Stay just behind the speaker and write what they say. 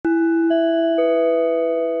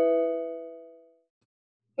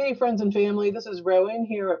Hey, friends and family, this is Rowan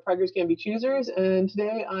here at Preggers Can Be Choosers, and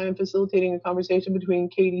today I am facilitating a conversation between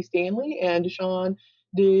Katie Stanley and Deshawn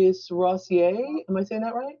Desrosiers. Am I saying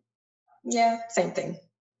that right? Yeah, same thing.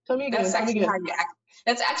 Tell me again.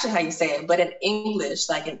 That's actually how you say it, but in English,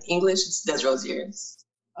 it's Desrosiers.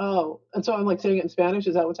 Oh, and so I'm like saying it in Spanish?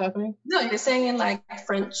 Is that what's happening? No, you're saying it like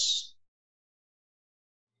French.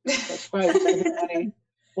 That's right, everybody.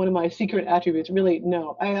 One of my secret attributes. Really,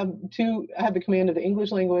 no. I have the command of the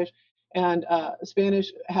English language and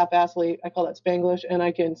Spanish half-assly. I call that Spanglish, and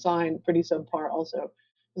I can sign pretty subpar also,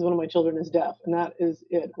 because one of my children is deaf, and that is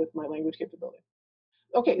it with my language capability.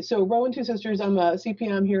 Okay, so Rowan Two Sisters, I'm a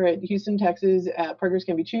CPM here at Houston, Texas at Preggers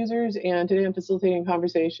Can Be Choosers, and today I'm facilitating a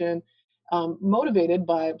conversation motivated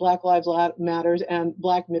by Black Lives Matters and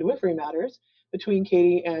Black Midwifery Matters between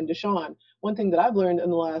Katie and Deshawn. One thing that I've learned in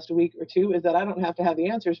the last week or two is that I don't have to have the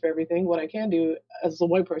answers for everything. What I can do as a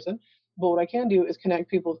white person, but what I can do is connect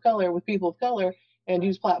people of color with people of color and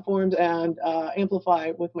use platforms and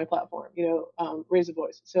amplify with my platform, raise a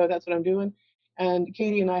voice. So that's what I'm doing. And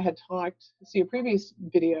Katie and I had talked, see a previous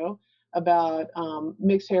video about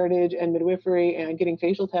mixed heritage and midwifery and getting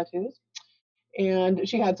facial tattoos. And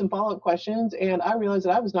she had some follow-up questions, and I realized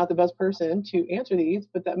that I was not the best person to answer these,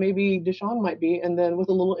 but that maybe Deshawn might be, and then with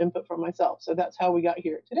a little input from myself. So that's how we got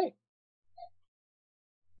here today.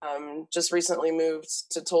 Just recently moved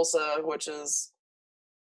to Tulsa, which is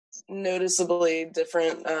noticeably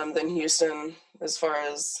different than Houston as far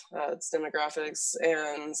as its demographics,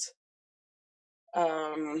 and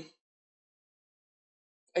I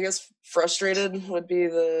guess frustrated would be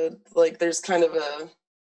there's kind of a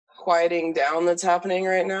quieting down that's happening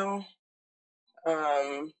right now.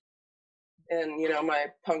 And my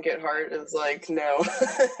punk at heart is like, no,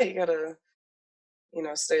 you gotta,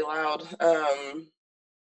 stay loud.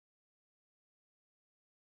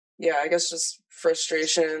 Yeah, I guess just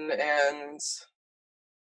frustration and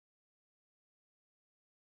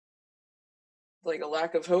like a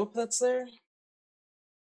lack of hope that's there.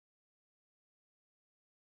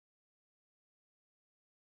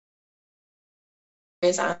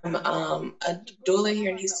 I'm a doula here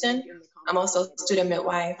in Houston. I'm also a student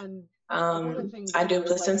midwife. I do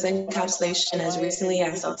placenta encapsulation as recently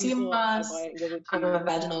as LTMOS. I'm a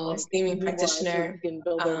vaginal steaming practitioner.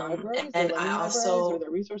 And I also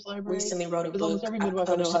recently wrote a book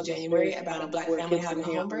published in January about a Black family having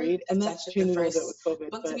home birth. And that's changing a little bit with COVID,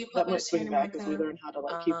 but that might swing back as we learn how to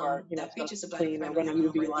keep our stuff clean or run a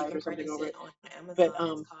UV light or something over it. But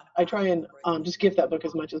I try and just gift that book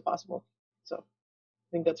as much as possible. So I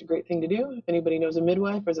think that's a great thing to do. If anybody knows a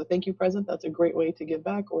midwife or as a thank you present, that's a great way to give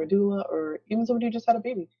back, or a doula, or even somebody who just had a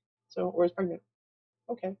baby, or is pregnant.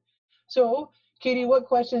 Okay. So, Katie, what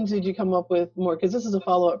questions did you come up with more? Because this is a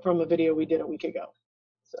follow-up from a video we did a week ago.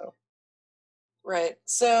 So. Right.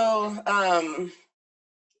 So,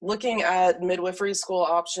 looking at midwifery school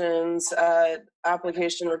options, at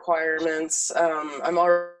application requirements, I'm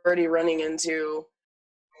already running into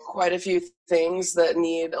quite a few things that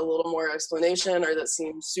need a little more explanation or that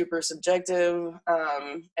seem super subjective.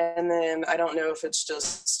 And then I don't know if it's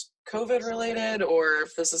just COVID related or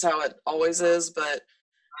if this is how it always is, but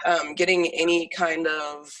getting any kind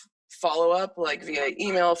of follow-up, like via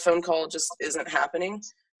email, phone call, just isn't happening.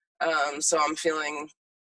 So I'm feeling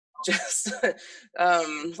just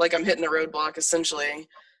like I'm hitting a roadblock essentially.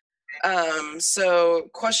 So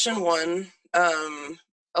question one,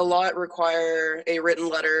 a lot require a written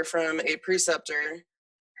letter from a preceptor.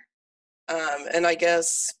 And I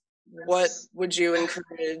guess, what would you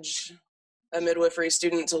encourage a midwifery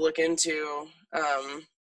student to look into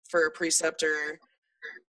for a preceptor,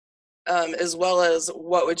 as well as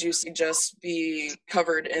what would you suggest be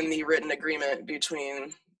covered in the written agreement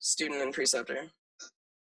between student and preceptor?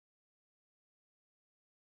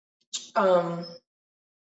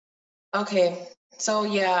 Okay. So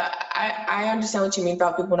yeah, I understand what you mean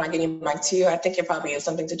about people not getting back to you. I think it probably has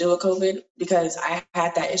something to do with COVID, because I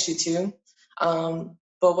had that issue too.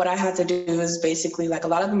 But what I had to do is basically, a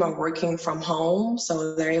lot of them are working from home,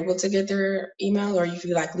 so they're able to get their email, or you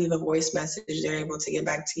could leave a voice message, they're able to get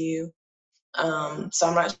back to you. So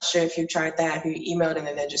I'm not sure if you tried that, if you emailed and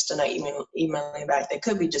then they're just not emailing back. They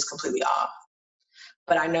could be just completely off.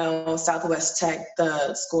 But I know Southwest Tech,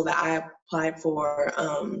 the school that I applied for,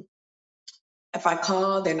 if I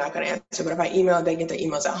call, they're not going to answer. But if I email, they get their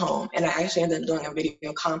emails at home. And I actually ended up doing a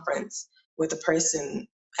video conference with the person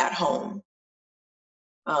at home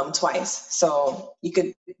twice. So you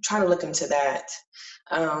could try to look into that.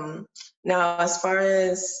 Now, as far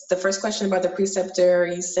as the first question about the preceptor,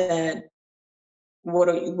 you said, what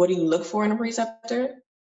do you look for in a preceptor?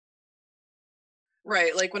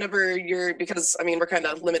 Right, like whenever because I mean we're kind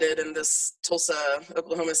of limited in this Tulsa,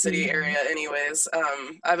 Oklahoma City Mhm. area anyways.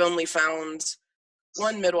 I've only found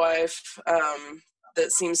one midwife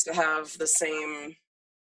that seems to have the same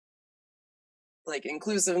like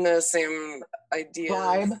inclusiveness, same ideas.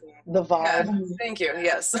 Vibe, the Yeah, vibe. Mhm. thank you.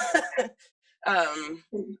 Yes. um,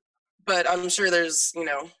 but I'm sure there's,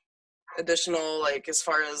 additional like as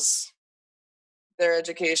far as their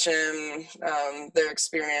education, their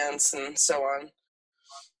experience, and so on.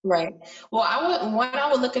 Right. Well, I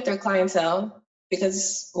would look at their clientele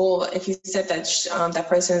because, well, if you said that that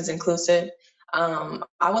person is inclusive, I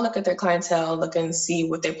would look at their clientele, look and see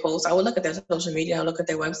what they post. I would look at their social media, look at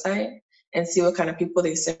their website, and see what kind of people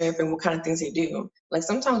they serve and what kind of things they do. Like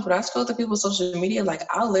sometimes when I scroll through people's social media, like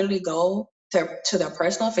I'll literally go to their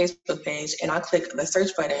personal Facebook page and I'll click the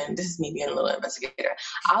search button. This is me being a little investigator.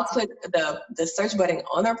 I'll click the search button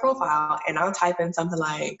on their profile and I'll type in something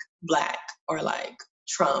like black or like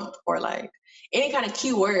Trump or like any kind of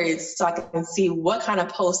keywords so I can see what kind of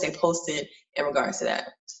post they posted in regards to that.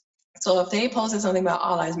 So if they posted something about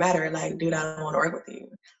all lives matter, like, dude, I don't want to work with you.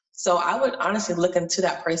 So I would honestly look into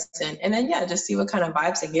that person and then, yeah, just see what kind of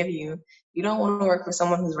vibes they give you. You don't want to work with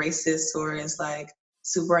someone who's racist or is like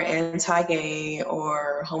super anti-gay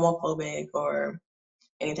or homophobic or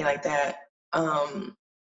anything like that. And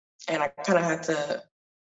I kind of had to,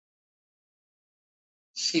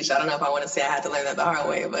 sheesh, I don't know if I want to say I had to learn that the hard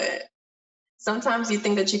way, but sometimes you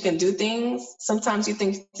think that you can do things. Sometimes you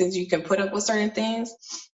think that you can put up with certain things,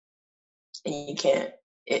 and you can't.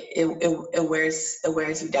 It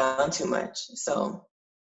wears you down too much. So,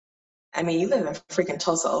 I mean, you live in freaking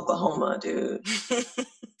Tulsa, Oklahoma, dude. That's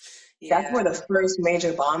Yeah, where the first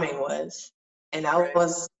major bombing was, and that right,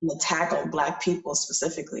 was an attack on Black people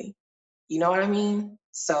specifically. You know what I mean?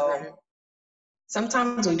 So right.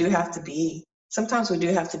 sometimes we do have to be. Sometimes we do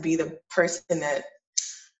have to be the person that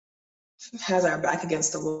has our back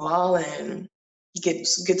against the wall and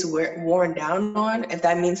gets worn down on. If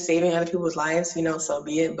that means saving other people's lives, so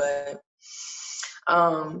be it. But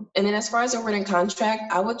and then as far as a written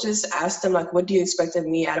contract, I would just ask them like, what do you expect of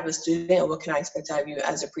me out of a student? What can I expect out of you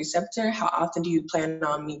as a preceptor? How often do you plan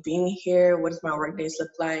on me being here? What does my work days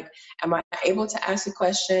look like? Am I able to ask you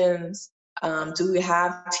questions? Do we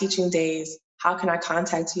have teaching days? How can I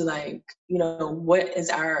contact you? Like, what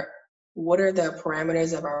are the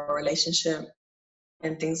parameters of our relationship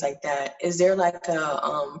and things like that? Is there like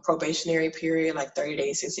a probationary period, like 30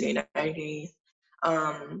 days, 60 days, 90 days?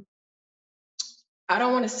 I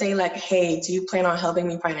don't want to say like, hey, do you plan on helping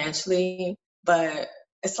me financially? But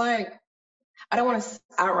it's like, I don't want to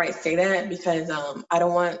outright say that because I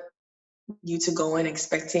don't want you to go in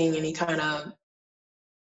expecting any kind of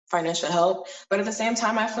financial help. But at the same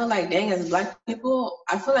time, I feel like, dang, as Black people,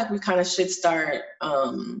 I feel like we kind of should start, I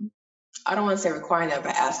don't want to say requiring that,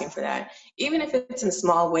 but asking for that. Even if it's in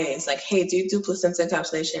small ways, like, hey, do you do placenta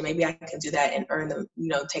encapsulation? Maybe I can do that and earn the,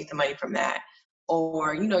 take the money from that.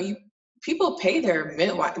 Or, people pay their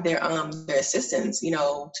midwife, their assistants,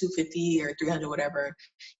 250 or 300, whatever,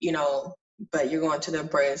 but you're going to the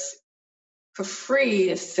breast for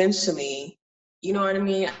free, essentially. You know what I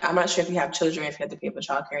mean? I'm not sure if you have children, if you have to pay for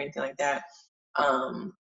childcare or anything like that.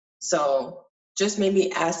 Um, so just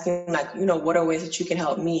maybe asking like, what are ways that you can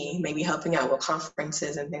help me? Maybe helping out with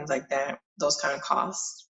conferences and things like that. Those kind of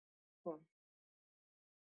costs.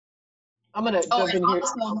 I'm gonna Oh, jump and in here.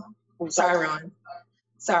 also, Oh, sorry. sorry, Ron.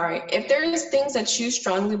 Sorry. If there's things that you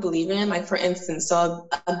strongly believe in, like for instance, so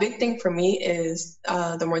a big thing for me is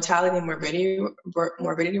the mortality and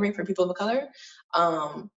morbidity rate for people of color.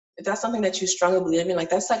 If that's something that you strongly believe in,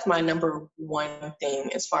 like that's like my number one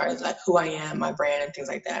thing as far as like who I am, my brand, and things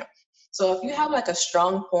like that. So if you have like a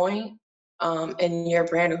strong point in your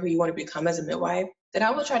brand or who you want to become as a midwife, then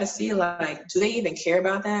I would try to see like, do they even care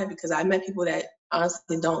about that? Because I met people that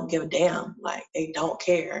honestly don't give a damn, like they don't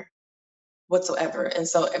care whatsoever. And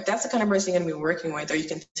so if that's the kind of person you're going to be working with, or you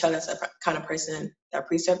can tell that's the kind of person that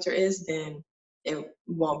preceptor is, then it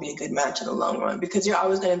won't be a good match in the long run because you're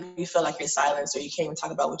always going to feel like you're silenced or you can't even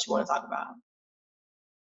talk about what you want to talk about.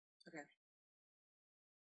 Okay.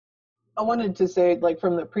 I wanted to say, like,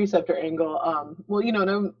 from the preceptor angle, well,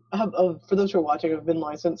 and for those who are watching, I've been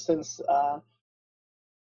licensed since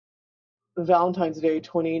Valentine's Day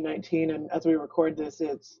 2019, and as we record this,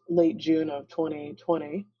 it's late June of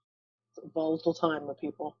 2020. It's a volatile time with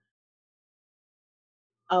people.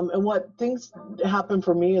 And what things happened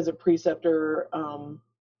for me as a preceptor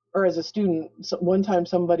or as a student, so one time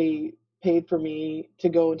somebody paid for me to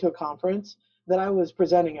go into a conference that I was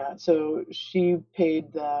presenting at. So she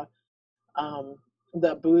paid the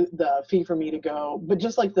the fee for me to go, but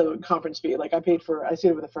just like the conference fee, like I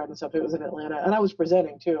stayed with a friend and stuff. It was in Atlanta, and I was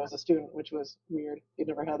presenting too as a student, which was weird. You'd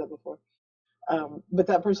never had that before. But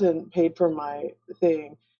that person paid for my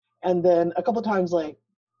thing, and then a couple of times, like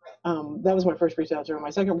that was my first preceptor. My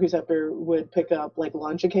second preceptor would pick up like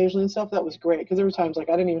lunch occasionally and stuff. That was great because there was times like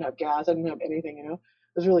I didn't even have gas, I didn't have anything, I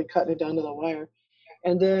was really cutting it down to the wire.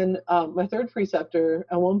 And then my third preceptor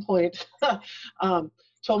at one point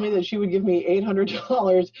told me that she would give me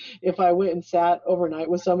 $800 if I went and sat overnight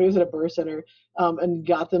with somebody who was at a birth center and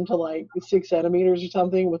got them to like 6 centimeters or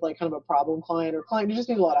something with like kind of a problem client or client who just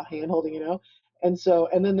needed a lot of hand holding.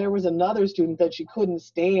 And then there was another student that she couldn't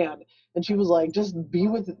stand. And she was like, just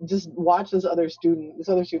watch this other student. This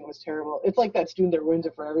other student was terrible. It's like that student that ruins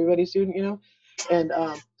it for everybody student. And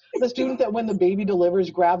the student that when the baby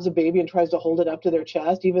delivers grabs a baby and tries to hold it up to their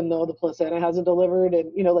chest even though the placenta hasn't delivered,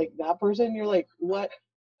 and like that person, you're like, what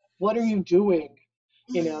are you doing,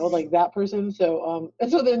 like that person. So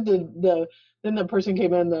and so then the person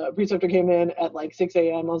came in, the preceptor came in at like 6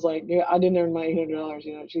 a.m. I was like, yeah, I didn't earn my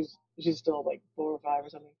 $800. She's still like 4 or 5 or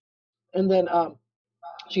something. And then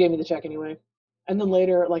she gave me the check anyway. And then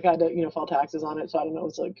later, like I had to, file taxes on it. So I don't know,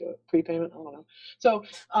 it's like a prepayment. I don't know. So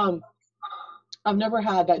I've never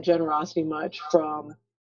had that generosity much from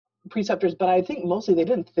preceptors, but I think mostly they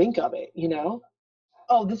didn't think of it.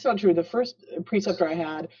 Oh, this is not true. The first preceptor I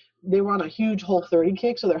had, they were on a huge Whole30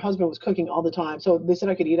 kick, so their husband was cooking all the time. So they said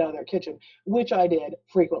I could eat out of their kitchen, which I did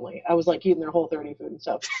frequently. I was like eating their Whole30 food and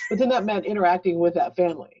stuff. But then that meant interacting with that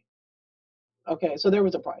family. Okay, so there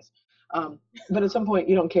was a price. But at some point,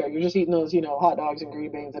 you don't care. You're just eating those, hot dogs and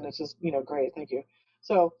green beans, and it's just, great. Thank you.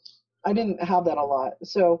 So I didn't have that a lot.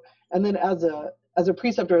 So, and then as a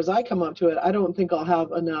preceptor, as I come up to it, I don't think I'll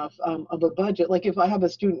have enough of a budget. Like if I have a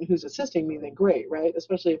student who's assisting me, then great, right?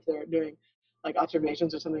 Especially if they're doing like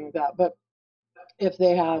observations or something like that. But if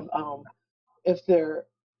they have,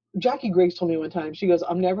 Jackie Griggs told me one time, she goes,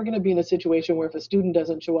 I'm never going to be in a situation where if a student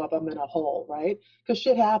doesn't show up, I'm in a hole, right? Because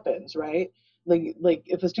shit happens, right? Like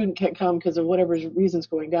if a student can't come because of whatever reason's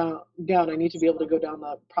going down, I need to be able to go down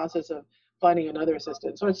the process of finding another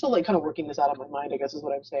assistant. So I'm still like kind of working this out of my mind, I guess is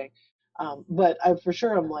what I'm saying. But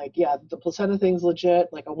I'm like, yeah, the placenta thing's legit.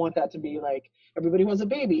 Like I want that to be like everybody who has a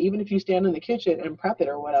baby, even if you stand in the kitchen and prep it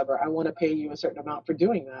or whatever, I want to pay you a certain amount for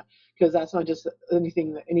doing that, because that's not just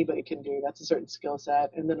anything that anybody can do. That's a certain skill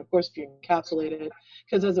set. And then of course, if you encapsulate it,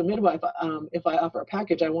 because as a midwife, if I offer a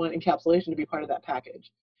package, I want encapsulation to be part of that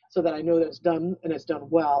package, so that I know that it's done and it's done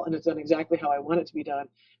well and it's done exactly how I want it to be done.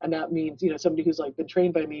 And that means, somebody who's like been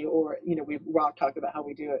trained by me, or, we've talked about how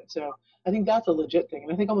we do it. So I think that's a legit thing.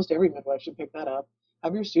 And I think almost every midwife should pick that up.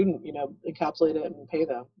 Have your student, encapsulate it and pay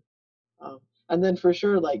them. And then for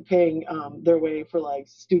sure, like paying their way for like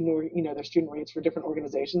their student rates for different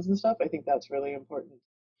organizations and stuff. I think that's really important.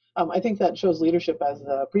 I think that shows leadership as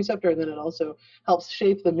the preceptor, and then it also helps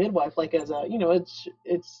shape the midwife. Like as a,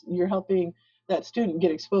 you're helping that student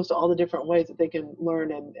get exposed to all the different ways that they can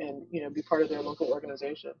learn and be part of their local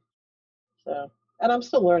organization. So, and I'm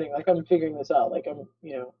still learning. Like I'm figuring this out. Like I'm,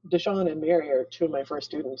 Deshawn and Mary are 2 of my first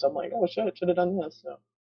students. I'm like, oh shit, should have done this. So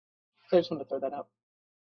I just wanted to throw that out.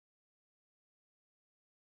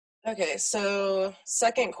 Okay, so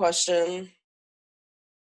second question.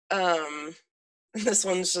 This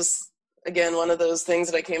one's just, again, one of those things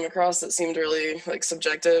that I came across that seemed really like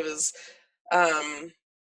subjective is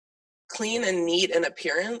clean and neat in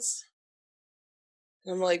appearance.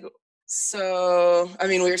 And I'm like, so, I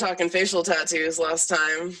mean, we were talking facial tattoos last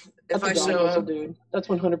time. That's a dog whistle, dude. That's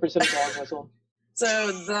 100% a dog whistle.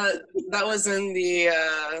 So that was in the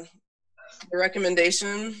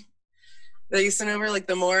recommendation that you sent over. Like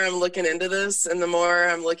the more I'm looking into this and the more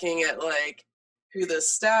I'm looking at like who the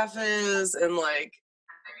staff is and like,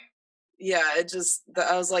 yeah,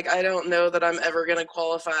 I was like, I don't know that I'm ever going to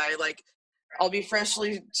qualify. Like I'll be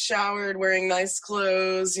freshly showered, wearing nice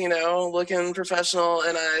clothes, looking professional,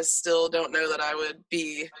 and I still don't know that I would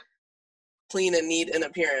be clean and neat in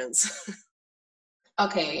appearance.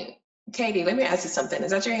 Okay, Katie, let me ask you something.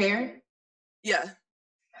 Is that your hair? Yeah.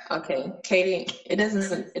 Okay, Katie, it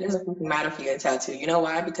doesn't matter for your tattoo. You know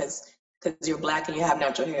why? Because you're Black and you have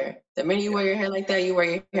natural hair. The minute you wear your hair like that, you wear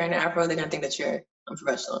your hair in an afro, they're gonna think that you're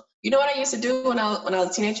unprofessional. You know what I used to do when I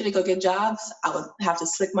was a teenager to go get jobs? I would have to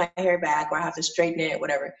slick my hair back, or I have to straighten it,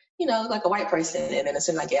 whatever. Like a white person. And then as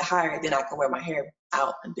soon as I get hired, then I can wear my hair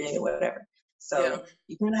out and big or whatever. So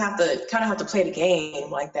you kind of have to play the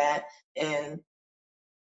game like that. And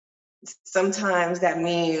sometimes that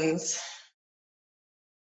means,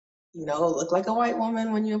 look like a white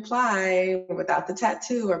woman when you apply without the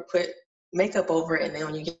tattoo, or put makeup over it, and then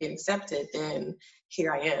when you get accepted, then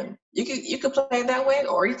here I am. You could play it that way,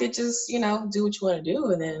 or you could just, do what you want to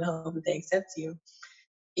do and then hope that they accept you.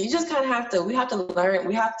 You just kind of have to, we have to learn,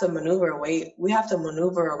 we have to maneuver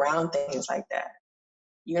around things like that.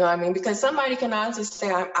 You know what I mean? Because somebody can honestly say,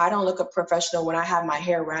 I don't look a professional when I have my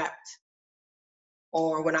hair wrapped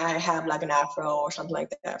or when I have like an afro or something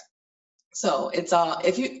like that. So it's all,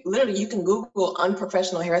 if you literally, you can Google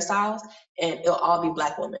unprofessional hairstyles and it'll all be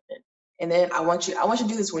Black women. And then I want you to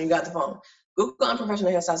do this when you got the phone. Google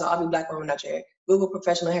unprofessional hairstyles, will all be Black women, not your hair. Google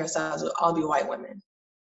professional hairstyles, will all be white women.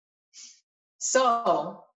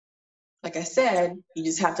 So, like I said, you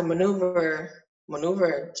just have to maneuver,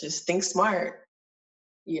 just think smart.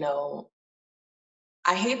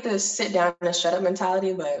 I hate the sit down and shut up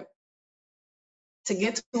mentality, but to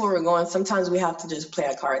get to where we're going, sometimes we have to just play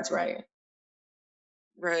our cards right.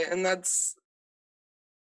 Right. And that's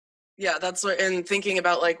what, and thinking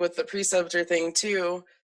about like with the preceptor thing too,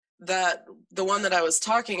 that the one that I was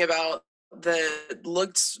talking about that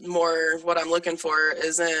looked more what I'm looking for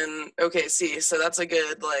is in OKC. So that's a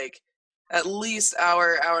good, like, at least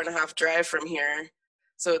hour and a half drive from here.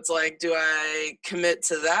 So it's like, do I commit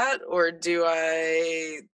to that or do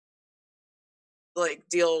I like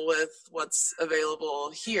deal with what's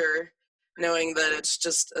available here, knowing that it's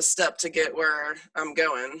just a step to get where I'm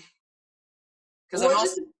going? Because I'm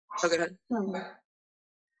also, go ahead.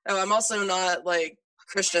 I'm also not like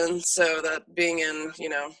Christian, so that being in,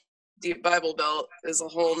 deep Bible Belt is a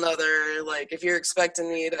whole nother, like, if you're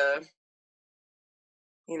expecting me to,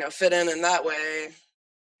 fit in that way,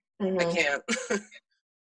 I can't.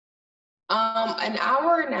 An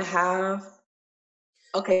hour and a half.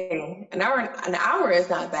 Okay, an hour is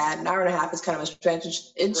not bad. An hour and a half is kind of a stretch.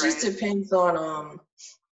 It just depends on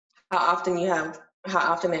how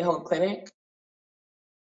often they hold clinic,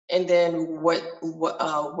 and then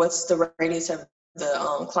what's the radius of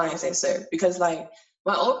the clients they serve. Because like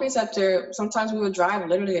my old preceptor, sometimes we would drive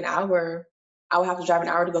literally an hour. I would have to drive an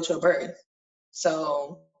hour to go to a birth.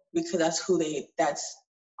 So because that's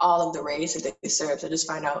all of the radius that they serve. So just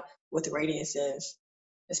find out what the radius is,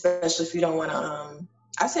 especially if you don't want to.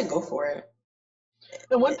 I said go for it.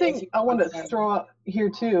 And one thing I want to throw out here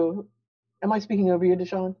too, am I speaking over you,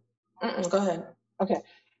 Deshawn? Go ahead. Okay,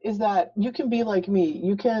 is that you can be like me.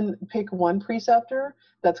 You can pick one preceptor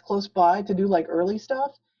that's close by to do like early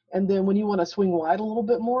stuff, and then when you want to swing wide a little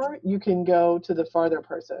bit more, you can go to the farther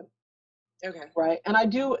person. Okay. Right. And I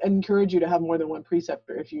do encourage you to have more than one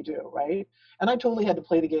preceptor if you do. Right. And I totally had to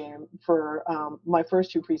play the game for my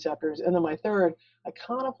first two preceptors. And then my third, I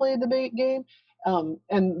kind of played the game.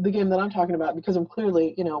 And the game that I'm talking about, because I'm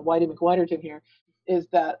clearly, Whitey McWhiterton here, is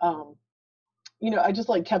that, I just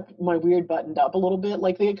like kept my weird buttoned up a little bit.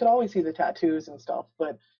 Like they could always see the tattoos and stuff.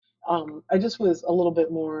 But I just was a little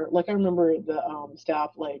bit more, like I remember the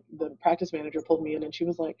staff, like the practice manager pulled me in and she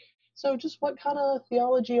was like, so just what kind of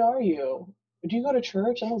theology are you? Do you go to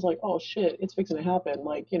church? And I was like, oh shit, it's fixing to happen.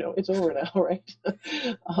 Like, it's over now, right?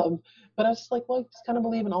 But I was just like, well, I just kind of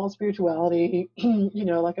believe in all spirituality,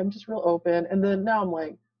 like I'm just real open. And then now I'm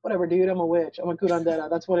like, whatever, dude, I'm a witch. I'm a curandera.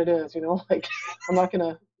 That's what it is, like I'm not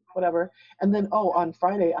gonna, whatever. And then, on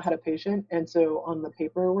Friday I had a patient. And so on the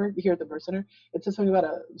paperwork here at the birth center, it said something about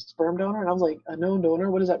a sperm donor. And I was like, a known donor?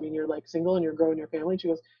 What does that mean? You're like single and you're growing your family? And she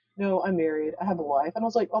goes, no, I'm married. I have a wife. And I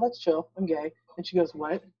was like, oh, that's chill. I'm gay. And she goes,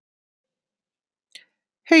 what?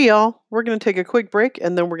 Hey, y'all. We're going to take a quick break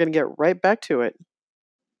and then we're going to get right back to it.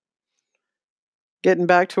 Getting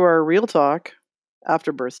back to our real talk,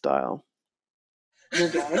 afterbirth style. You're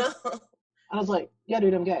gay? I was like, yeah,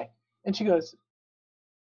 dude, I'm gay. And she goes,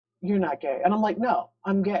 you're not gay. And I'm like, no,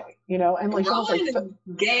 I'm gay, and like, Rowan is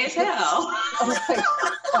gay as hell.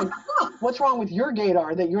 like, what's wrong with your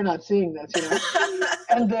gaydar that you're not seeing this,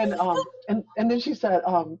 And then, and then she said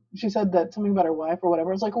that something about her wife or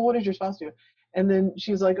whatever. I was like, well, what does your spouse do? And then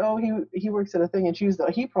she's like, oh, he works at a thing, and she used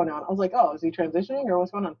the he pronoun. I was like, oh, is he transitioning or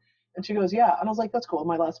what's going on? And she goes, yeah. And I was like, that's cool.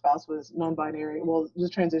 My last spouse was non-binary. Well,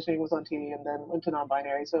 just transitioning, was on T and then went to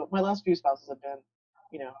non-binary. So my last few spouses have been,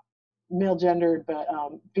 male gendered, but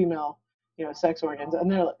female, sex organs.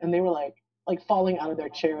 And they were like falling out of their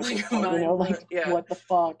chairs, what the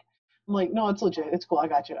fuck? I'm like, no, it's legit. It's cool. I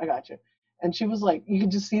got you. And she was like, you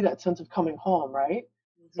could just see that sense of coming home, right?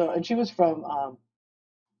 Mm-hmm. So, and she was from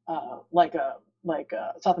like a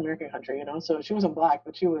South American country, so she wasn't Black,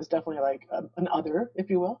 but she was definitely like an other, if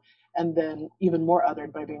you will. And then even more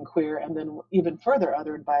othered by being queer, and then even further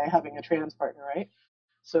othered by having a trans partner, right?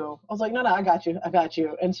 So I was like, no, I got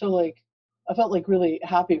you. And so like, I felt like really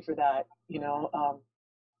happy for that,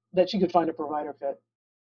 that she could find a provider fit.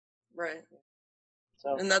 Right.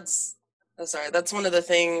 So. And that's Sorry, that's one of the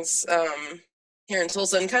things here in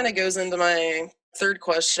Tulsa, and kind of goes into my third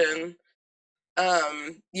question.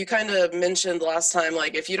 You kind of mentioned last time,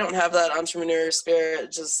 like, if you don't have that entrepreneur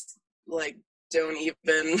spirit, just like don't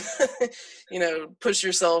even, push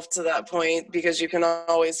yourself to that point, because you can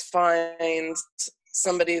always find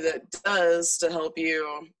somebody that does to help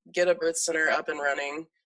you get a birth center up and running.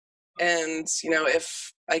 And,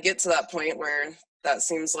 if I get to that point where that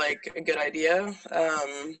seems like a good idea,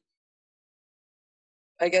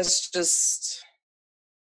 I guess just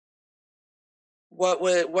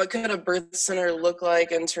what could a birth center look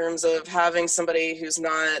like in terms of having somebody who's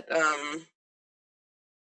not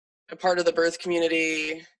a part of the birth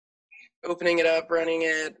community, opening it up, running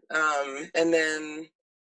it, and then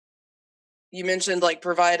you mentioned like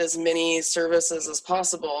provide as many services as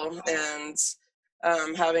possible, and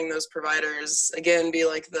having those providers again be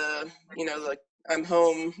like the I'm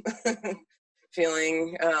home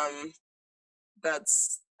feeling. That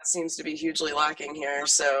seems to be hugely lacking here.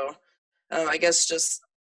 So I guess just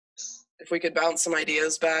if we could bounce some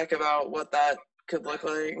ideas back about what that could look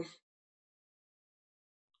like.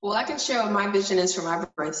 Well, I can share what my vision is for my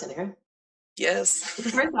birth center. Yes.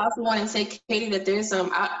 First, I also want to say, Katie, that there's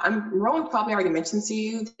Rowan probably already mentioned to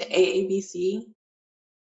you the AABC.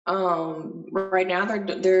 Right now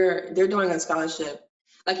they're doing a scholarship.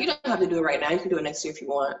 Like, you don't have to do it right now. You can do it next year if you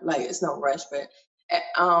want. Like, it's no rush. But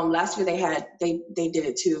last year they did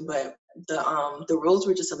it too, but the rules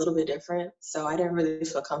were just a little bit different. So I didn't really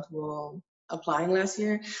feel comfortable applying last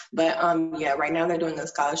year. But yeah, right now they're doing a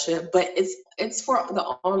scholarship, but it's for the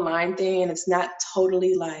online thing, and it's not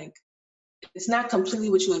totally like, it's not completely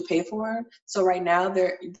what you would pay for. So right now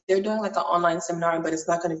they're doing like an online seminar, but it's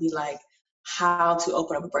not going to be like how to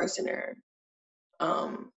open up a birth center.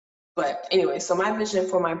 But anyway, so my vision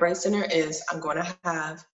for my birth center is I'm going to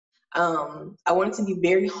have, I want it to be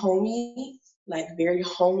very homey, like very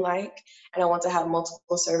home-like, and I want to have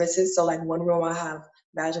multiple services. So like one room I have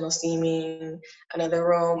vaginal steaming, another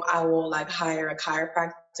room I will like hire a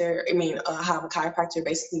chiropractor. Have a chiropractor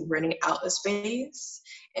basically renting out a space,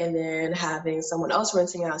 and then having someone else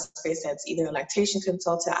renting out a space that's either a lactation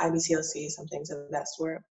consultant, IBCLC, some things of that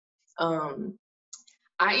sort.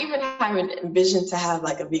 I even have an vision to have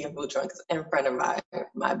like a vegan food truck in front of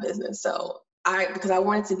my business. So because I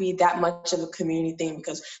want it to be that much of a community thing,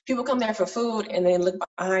 because people come there for food and they look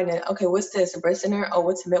behind it. Okay, what's this? A birth center? Oh,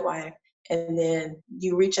 what's a midwife? And then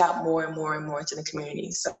you reach out more and more and more to the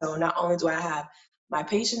community. So not only do I have my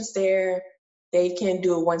patients there, they can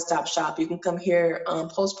do a one-stop shop. You can come here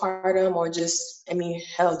postpartum, or just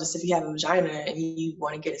if you have a vagina and you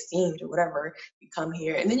want to get it steamed or whatever, you come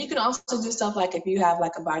here. And then you can also do stuff like if you have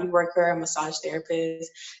like a body worker, a massage therapist,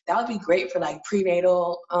 that would be great for like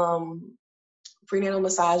prenatal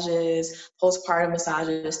massages, postpartum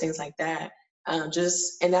massages, things like that. And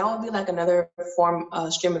that would be like another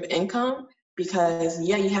stream of income, because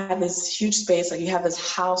you have this huge space, like you have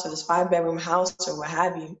this house or this 5-bedroom house or what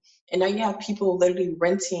have you, and now you have people literally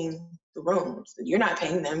renting the rooms. You're not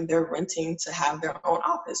paying them, they're renting to have their own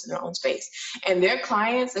office and their own space. And their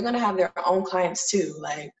clients, they're gonna have their own clients too.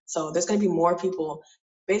 Like, so there's gonna be more people.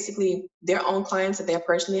 Basically, their own clients that they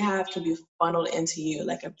personally have can be funneled into you.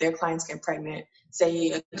 Like if their clients get pregnant,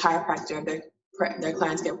 say a chiropractor, their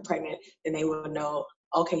clients get pregnant, then they will know,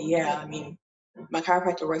 okay, yeah, my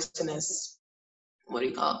chiropractor works in this,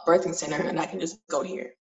 birthing center, and I can just go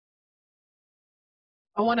here.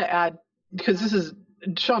 I want to add, because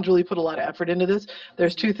Sean's really put a lot of effort into this.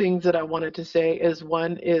 There's two things that I wanted to say.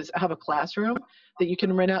 One is have a classroom that you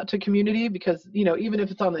can rent out to community, because, even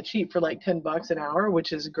if it's on the cheap for like $10 an hour,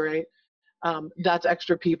 which is great, that's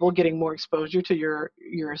extra people getting more exposure to your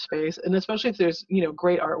space. And especially if there's,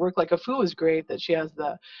 great artwork, like Afu is great that she has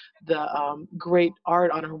the great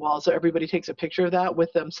art on her wall. So everybody takes a picture of that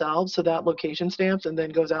with themselves. So that location stamps and then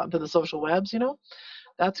goes out into the social webs,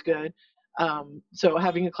 that's good. So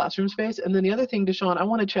having a classroom space. And then the other thing, Deshawn, I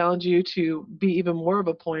want to challenge you to be even more of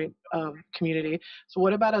a point of community. So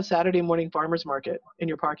what about a Saturday morning farmers market in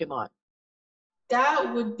your parking lot?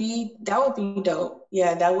 That would be dope.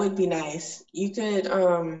 Yeah, that would be nice. You could,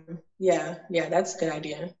 yeah, that's a good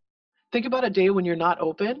idea. Think about a day when you're not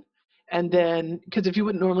open. And then, because if you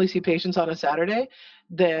wouldn't normally see patients on a Saturday,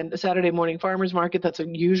 then a Saturday morning farmers market, that's a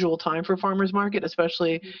usual time for farmers market,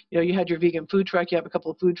 especially, you had your vegan food truck, you have a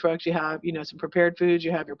couple of food trucks, you have, some prepared foods,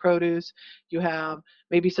 you have your produce, you have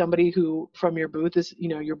maybe somebody who from your booth is,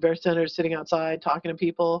 your birth center is sitting outside talking to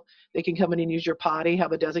people. They can come in and use your potty,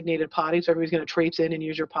 have a designated potty. So everybody's going to traipse in and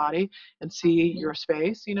use your potty and see your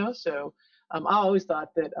space, so I always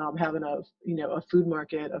thought that having a food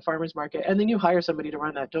market, a farmer's market, and then you hire somebody to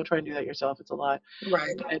run that. Don't try and do that yourself. It's a lot.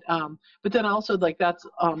 Right. But then also like that's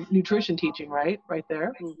nutrition teaching, right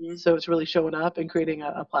there. Mm-hmm. So it's really showing up and creating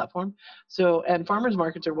a platform. So, and farmers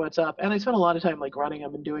markets are what's up. And I spent a lot of time like running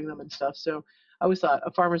them and doing them and stuff. So I always thought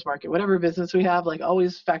a farmer's market, whatever business we have, like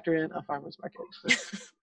always factor in a farmer's market.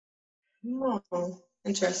 Oh,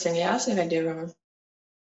 interesting. Yeah, I'll see if I do remember.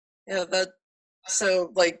 Yeah,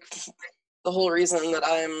 so like the whole reason that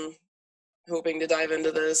I'm hoping to dive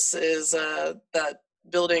into this is that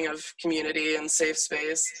building of community and safe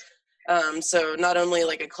space. So not only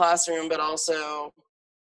like a classroom, but also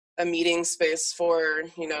a meeting space for,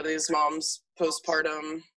 these moms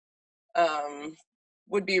postpartum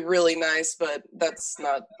would be really nice, but that's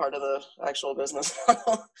not part of the actual business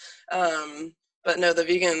model. But no, the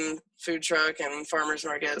vegan food truck and farmers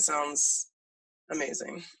market sounds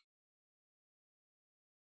amazing.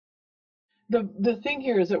 The thing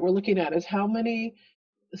here is that we're looking at is how many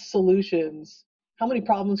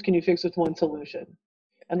problems can you fix with one solution?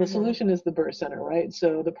 And the solution is the birth center, right?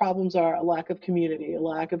 So the problems are a lack of community, a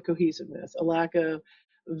lack of cohesiveness, a lack of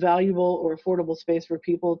valuable or affordable space for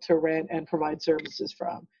people to rent and provide services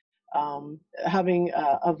from, having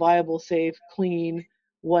a viable, safe, clean,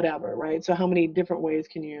 whatever, right? So how many different ways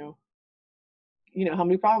can how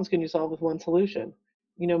many problems can you solve with one solution?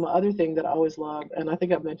 My other thing that I always love, and I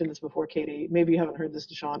think I've mentioned this before, Katie, maybe you haven't heard this,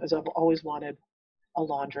 Deshawn, is I've always wanted a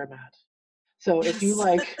laundromat. So if you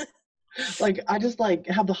like I just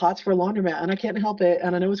have the hots for a laundromat, and I can't help it,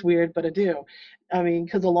 and I know it's weird, but I do. I mean,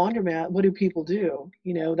 because a laundromat, what do people do?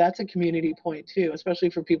 That's a community point too, especially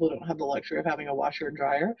for people who don't have the luxury of having a washer and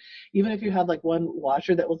dryer. Even if you had one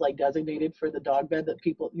washer that was designated for the dog bed that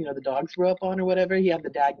people, the dogs grew up on or whatever, you have the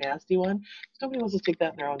dag nasty one. Nobody wants to stick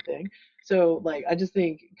that in their own thing. So I just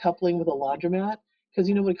think coupling with a laundromat, because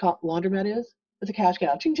you know what a laundromat is? It's a cash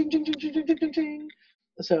cow. Ching, ching, ching, ching, ching, ching, ching, ching.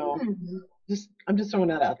 So I'm just throwing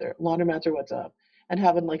that out there. Laundromats are what's up. And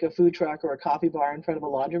having a food truck or a coffee bar in front of a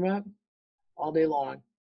laundromat all day long.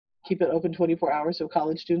 Keep it open 24 hours so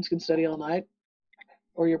college students can study all night.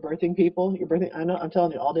 Or your birthing people. I know, I'm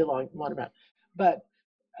telling you, all day long, laundromat. But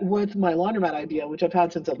with my laundromat idea, which I've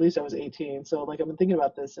had since at least I was 18, so I've been thinking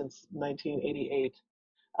about this since 1988,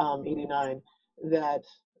 89, that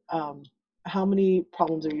how many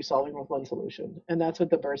problems are you solving with one solution? And that's what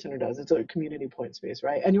the birth center does. It's a community point space,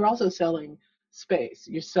 right? And you're also selling space.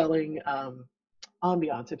 You're selling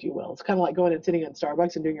ambiance, if you will. It's kind of like going and sitting at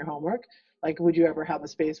Starbucks and doing your homework. Would you ever have a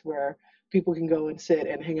space where people can go and sit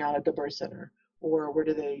and hang out at the birth center? Or where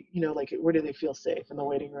do they, where do they feel safe in the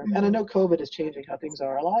waiting room? And I know COVID is changing how things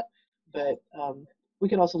are a lot, but we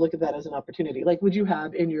can also look at that as an opportunity. Would you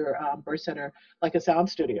have in your birth center a sound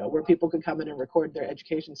studio where people could come in and record their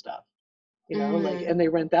education stuff? And they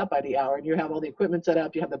rent that by the hour, and you have all the equipment set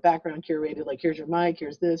up, you have the background curated, here's your mic,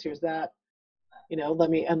 here's this, here's that, you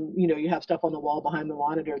have stuff on the wall behind the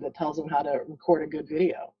monitor that tells them how to record a good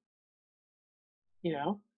video.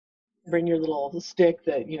 Bring your little stick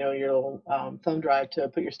that, your little thumb drive to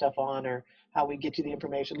put your stuff on, or how we get you the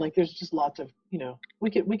information. There's just lots of, we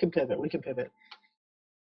can pivot.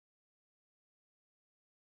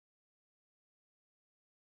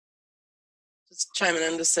 Just chiming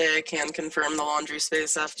in to say I can confirm the laundry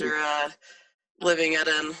space after living at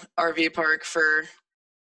an RV park for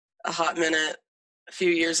a hot minute a few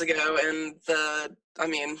years ago, and the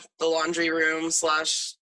laundry room /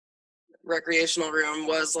 recreational room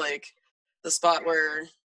was the spot where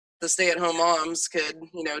the stay-at-home moms could,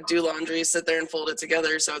 do laundry, sit there and fold it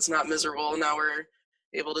together so it's not miserable. Now we're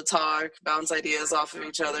able to talk, bounce ideas off of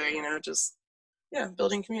each other,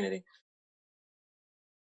 building community.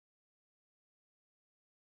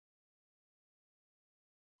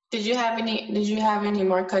 Did you have any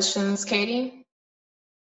more questions, Katie?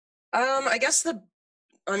 I guess the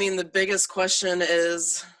biggest question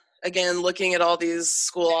is, again, looking at all these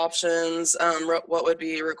school options, what would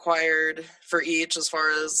be required for each as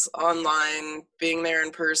far as online, being there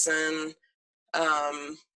in person,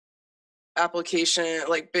 application,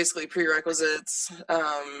 basically prerequisites.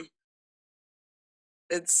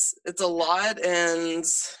 It's a lot, and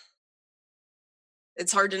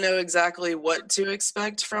it's hard to know exactly what to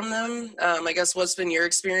expect from them. I guess what's been your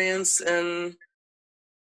experience in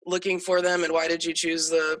looking for them, and why did you choose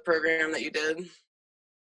the program that you did?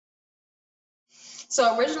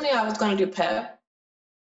 So originally I was going to do PEP,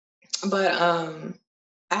 but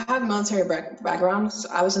I have military background. So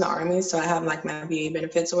I was in the Army, so I have my VA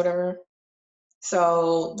benefits or whatever.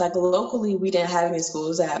 So locally, we didn't have any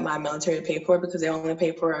schools that my military paid for, because they only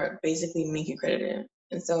pay for basically NICU accredited.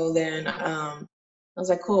 And so then I was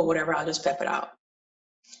like, cool, whatever, I'll just PEP it out.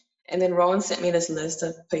 And then Rowan sent me this list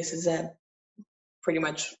of places that pretty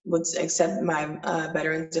much would accept my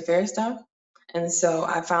Veterans Affairs stuff. And so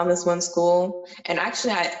I found this one school, and I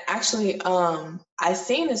seen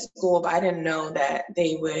this school, but I didn't know that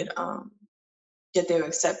they would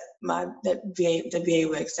accept the VA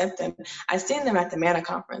would accept them. I seen them at the MANA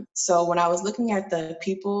conference. So when I was looking at the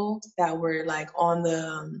people that were like on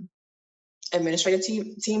the administrative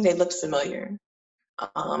team, they looked familiar.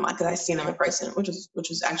 Because I seen them in person, which is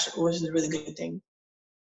a really good thing.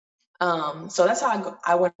 So that's how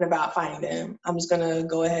I went about finding them. I'm just gonna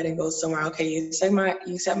go ahead and go somewhere. Okay, you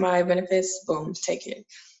accept my benefits, boom, take it.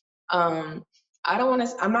 I'm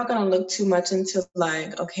not gonna look too much into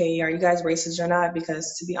like, okay, are you guys racist or not?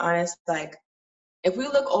 Because to be honest, like if we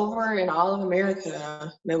look over in all of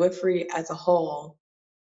America, midwifery as a whole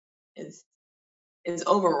is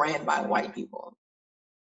overran by white people.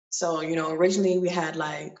 So, originally we had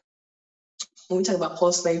like, when we talk about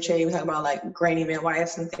post-slave trade, we talk about like granny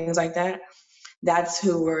midwives and things like that. That's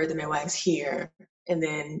who were the midwives here. And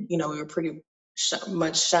then, we were pretty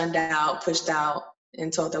much shunned out, pushed out,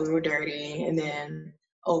 and told that we were dirty. And then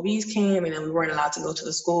OBs came, and then we weren't allowed to go to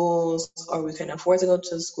the schools, or we couldn't afford to go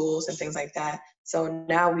to the schools and things like that. So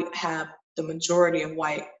now we have the majority of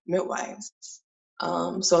white midwives.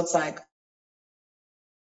 So it's like,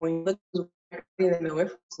 when you look at the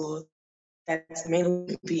midwifery schools, that's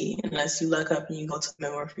mainly be, unless you look up and you go to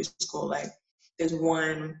midwifery school. Like there's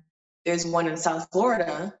one in South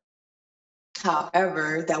Florida.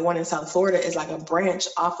 However, that one in South Florida is like a branch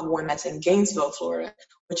off of one that's in Gainesville, Florida,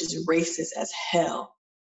 which is racist as hell.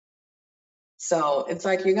 So it's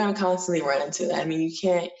like you're gonna constantly run into that. I mean,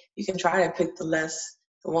 you can try to pick the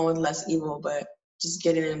one with less evil, but just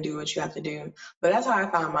get in and do what you have to do. But that's how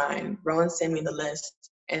I found mine. Rowan sent me the list,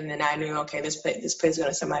 and then I knew, okay, this place is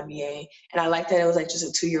gonna send my VA. And I liked that it was like just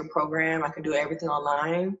a 2-year program. I could do everything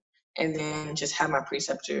online, and then just have my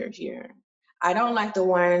preceptor here. I don't like the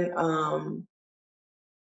one.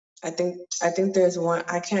 I think there's one.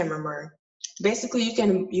 I can't remember. Basically, I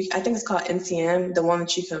think it's called NCM, the one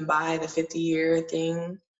that you can buy, the 50-year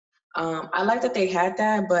thing. I like that they had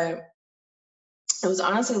that, but it was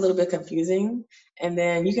honestly a little bit confusing. And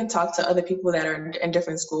then you can talk to other people that are in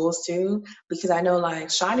different schools too, because I know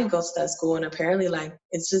like Shawnee goes to that school, and apparently like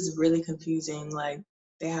it's just really confusing. Like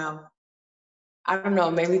they have, I don't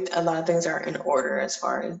know, maybe a lot of things are in order as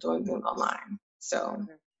far as doing things online. So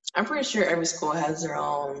I'm pretty sure every school has their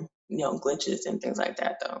own, glitches and things like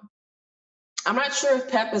that though. I'm not sure if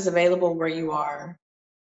PEP is available where you are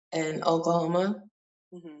in Oklahoma,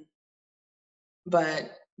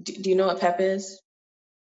 but do you know what PEP is?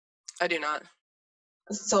 I do not.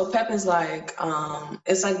 So PEP is like,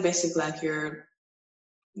 it's like basically like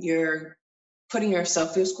you're putting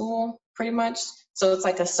yourself through school pretty much. So it's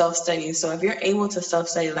like a self-study. So if you're able to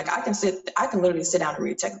self-study, like I can literally sit down and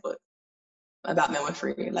read a textbook about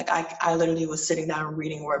midwifery. Like I literally was sitting down and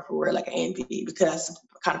reading word for word like an A&P, because that's the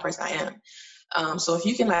kind of person I am. So if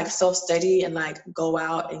you can like self-study and like go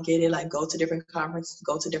out and get it, like go to different conferences,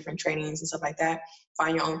 go to different trainings and stuff like that,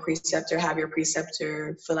 find your own preceptor, have your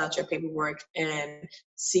preceptor fill out your paperwork, and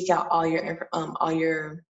seek out all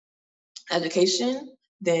your education,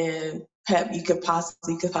 then PEP, you could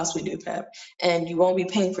possibly do PEP. And you won't be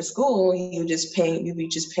paying for school, you'll be just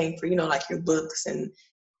paying for, like your books and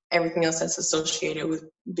everything else that's associated with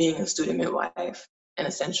being a student midwife and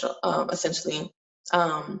essentially.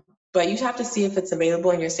 But you have to see if it's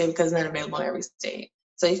available in your state, because it's not available in every state.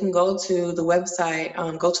 So you can go to the website,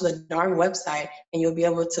 go to the NARM website, and you'll be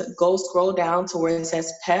able to scroll down to where it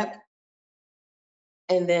says PEP,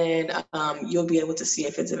 and then you'll be able to see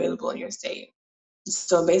if it's available in your state.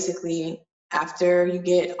 So basically, after you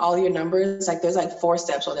get all your numbers, like there's like 4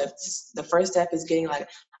 steps. So the first step is getting like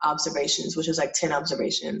observations, which is like 10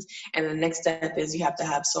 observations. And the next step is you have to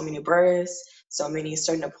have so many births, so many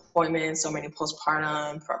certain appointments, so many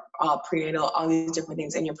postpartum, prenatal, all these different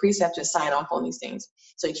things. And your preceptors sign off on these things.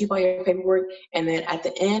 So you keep all your paperwork, and then at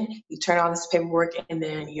the end, you turn on this paperwork, and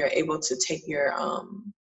then you're able to take your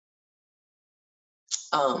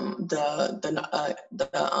the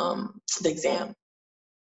exam.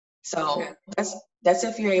 So that's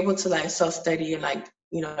if you're able to like self-study and like,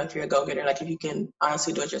 if you're a go-getter, like if you can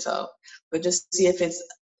honestly do it yourself. But just see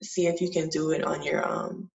if you can do it on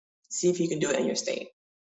your see if you can do it in your state.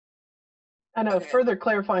 And a further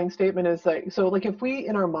clarifying statement is like, so like if we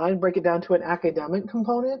in our mind break it down to an academic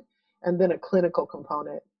component and then a clinical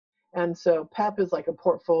component. And so PEP is like a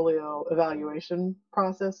portfolio evaluation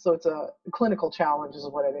process. So it's a clinical challenge is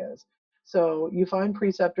what it is. So you find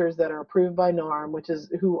preceptors that are approved by NARM, which is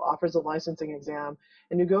who offers a licensing exam,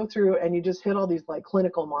 and you go through and you just hit all these like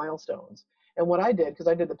clinical milestones. And what I did, because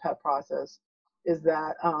I did the PEP process, is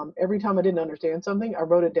that every time I didn't understand something, I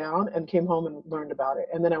wrote it down and came home and learned about it.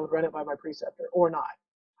 And then I would run it by my preceptor or not.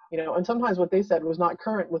 And sometimes what they said was not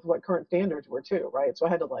current with what current standards were too, right? So I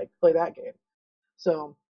had to like play that game.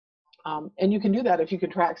 So, and you can do that if you can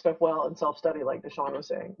track stuff well and self-study, like Deshawn was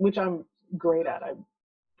saying, which I'm great at.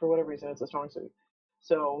 For whatever reason, it's a strong suit.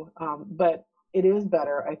 So, but it is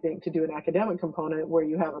better, I think, to do an academic component where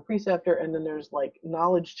you have a preceptor and then there's like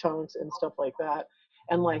knowledge chunks and stuff like that.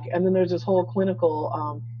 And then there's this whole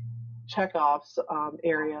clinical checkoffs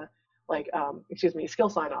area, like, skill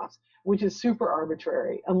sign-offs, which is super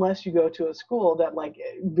arbitrary unless you go to a school that like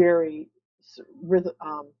very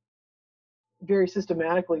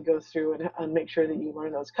systematically goes through and make sure that you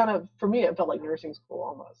learn those. Kind of, for me, it felt like nursing school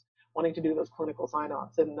almost, wanting to do those clinical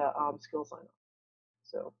sign-offs and the skill sign-offs.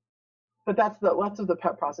 So, but that's the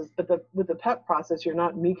PEP process. But with the PEP process, you're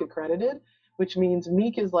not MEEC accredited, which means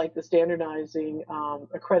MEEC is like the standardizing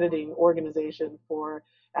accrediting organization for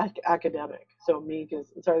academic. So MEEC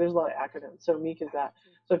is, sorry, there's a lot of acronyms. So MEEC is that.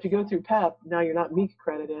 So if you go through PEP, now you're not MEEC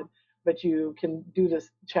accredited, but you can do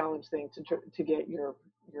this challenge thing to get your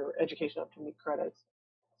education up to MEEC credits.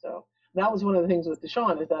 So that was one of the things with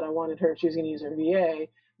Deshawn, is that I wanted her, if she was going to use her VA,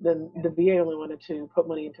 then the VA only wanted to put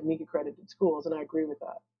money into MEEC accredited schools, and I agree with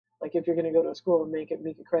that. Like, if you're going to go to a school and make it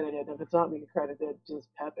MEEC accredited, if it's not MEEC accredited, just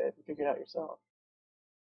PEP it and figure it out yourself.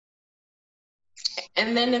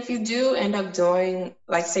 And then if you do end up doing,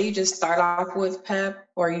 like, say you just start off with PEP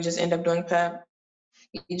or you just end up doing PEP,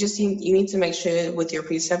 you need to make sure with your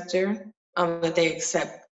preceptor that they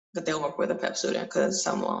accept that they'll work with a PEP student, because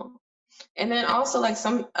some won't. And then also, like,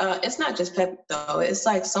 some it's not just PEP though. It's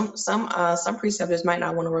like some preceptors might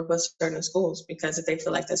not want to work with certain schools because if they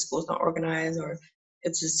feel like the school's not organized or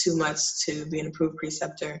it's just too much to be an approved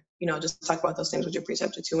preceptor. Just talk about those things with your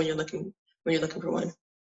preceptor too when you're looking for one.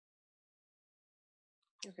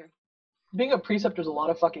 Okay. Being a preceptor is a lot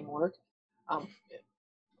of fucking work,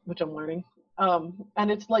 which I'm learning.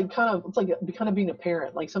 And it's like kind of being a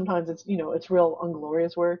parent. Like, sometimes it's it's real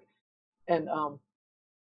unglorious work, and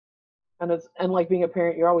like being a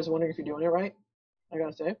parent, you're always wondering if you're doing it right. I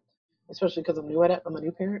gotta say, especially because I'm new at it. I'm a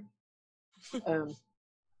new parent.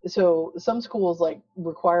 So some schools like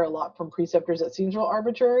require a lot from preceptors that seems real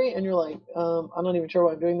arbitrary, and you're like, I'm not even sure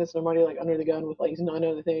why I'm doing this, and I'm already like under the gun with like 9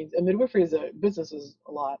 other things. And midwifery is a business, is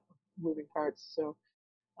a lot of moving parts. So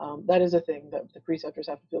that is a thing that the preceptors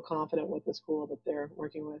have to feel confident with the school that they're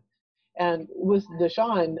working with. And with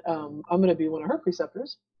Deshawn, I'm going to be one of her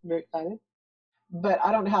preceptors. I'm very excited. But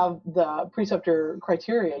I don't have the preceptor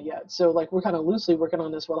criteria yet. So like, we're kind of loosely working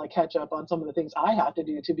on this while I catch up on some of the things I have to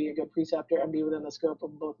do to be a good preceptor and be within the scope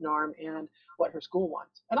of both NARM and what her school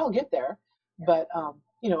wants. And I'll get there, but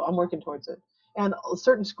I'm working towards it. And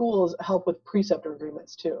certain schools help with preceptor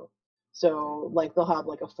agreements too. So like, they'll have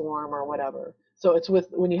like a form or whatever. So it's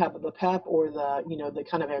when you have the PEP or the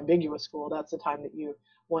kind of ambiguous school, that's the time that you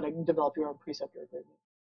want to develop your own preceptor agreement.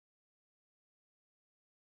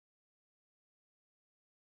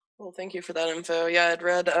 Well, thank you for that info. Yeah, I'd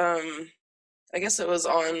read, I guess it was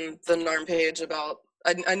on the NARM page about,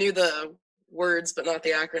 I knew the words, but not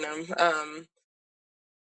the acronym.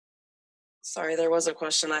 Sorry, there was a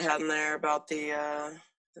question I had in there about the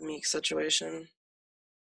MEEC situation.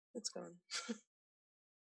 It's gone.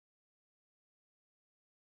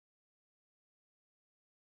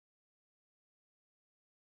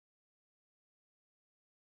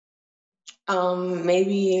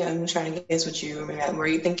 Maybe I'm trying to guess what you were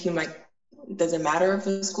you thinking, like, does it matter if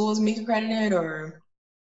the school is MEEC accredited or?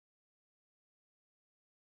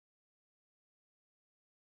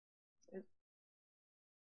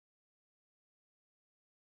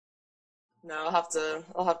 No,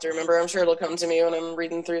 I'll have to remember. I'm sure it'll come to me when I'm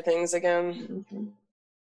reading through things again. Mm-hmm.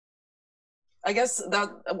 I guess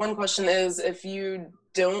that one question is, if you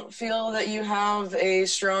don't feel that you have a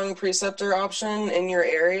strong preceptor option in your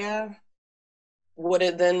area, would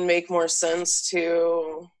it then make more sense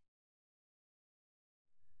to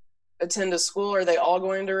attend a school? Are they all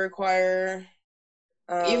going to require?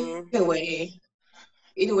 Either way,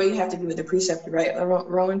 you have to be with the preceptor, right,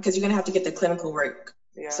 Rowan? Because you're gonna have to get the clinical work.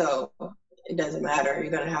 Yeah. So it doesn't matter.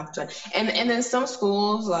 You're gonna have to. And then some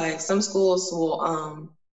schools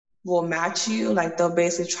will match you. Like, they'll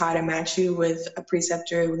basically try to match you with a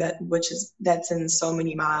preceptor that's in so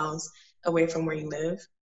many miles away from where you live.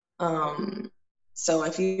 So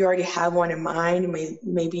if you already have one in mind,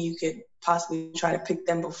 maybe you could possibly try to pick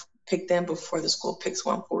them before the school picks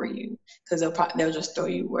one for you, because they'll just throw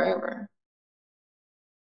you wherever.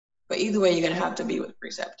 But either way, you're gonna have to be with a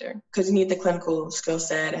preceptor because you need the clinical skill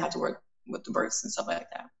set and have to work with the births and stuff like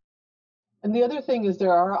that. And the other thing is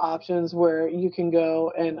there are options where you can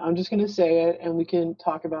go, and I'm just going to say it, and we can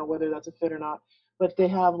talk about whether that's a fit or not. But they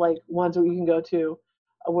have like ones where you can go to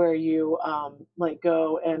where you like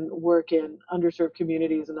go and work in underserved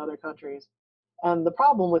communities in other countries. And the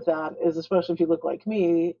problem with that is, especially if you look like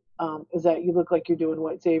me, is that you look like you're doing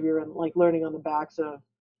white savior and like learning on the backs of,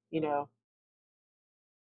 you know,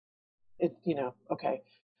 okay.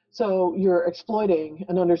 So you're exploiting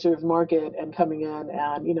an underserved market and coming in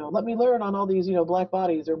and, let me learn on all these, black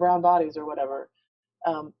bodies or brown bodies or whatever.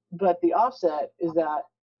 But the offset is that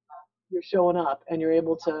you're showing up and you're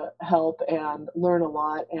able to help and learn a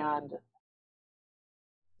lot. And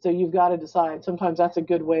so you've got to decide. Sometimes that's a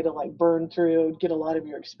good way to like burn through, get a lot of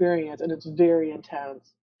your experience, and it's very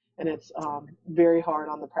intense and it's very hard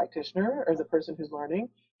on the practitioner or the person who's learning.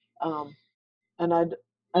 Um, and I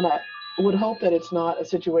would hope that it's not a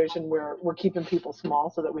situation where we're keeping people small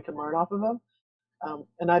so that we can learn off of them.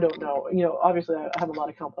 And I don't know. Obviously, I have a lot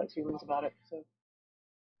of complex feelings about it. So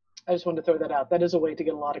I just wanted to throw that out. That is a way to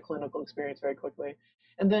get a lot of clinical experience very quickly.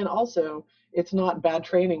 And then also, it's not bad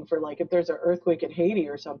training for like if there's an earthquake in Haiti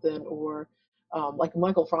or something, or like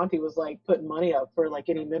Michael Franti was like putting money up for like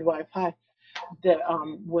any midwife that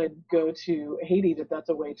would go to Haiti. That's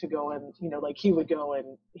a way to go, and like he would go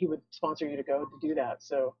and he would sponsor you to go to do that.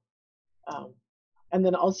 So and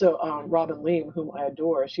then also Robin Leam, whom I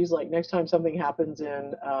adore, she's like, next time something happens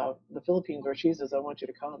in the Philippines where she says, I want you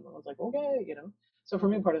to come. I was like, okay. So for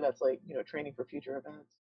me, part of that's like, training for future events.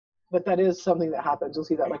 But that is something that happens. You'll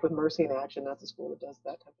see that like with Mercy in Action. That's a school that does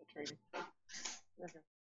that type of training. Okay.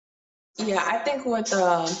 Yeah, I think with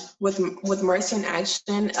Mercy in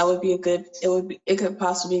Action, it could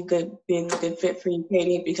possibly be a good fit for you,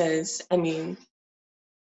 Katie, because I mean,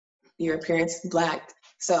 your appearance is Black,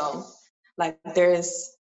 so like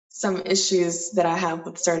there's some issues that I have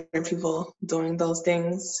with certain people doing those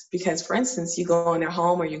things because, for instance, you go on their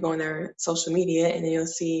home or you go on their social media and then you'll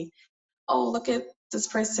see, oh, look at this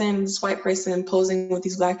person, this white person posing with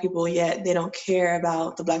these Black people, yet they don't care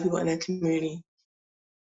about the Black people in their community.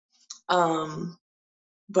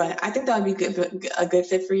 But I think that would be a good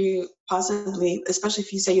fit for you, possibly, especially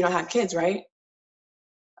if you say you don't have kids, right?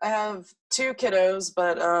 I have 2 kiddos,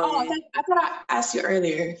 but I thought I asked you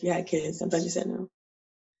earlier if you had kids. I thought you said no.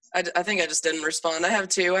 I think I just didn't respond. I have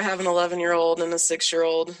 2. I have an 11-year-old and a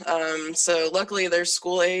 6-year-old. So luckily they're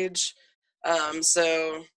school age.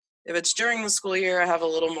 So if it's during the school year, I have a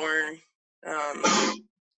little more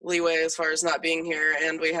leeway as far as not being here.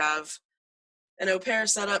 And we have an au pair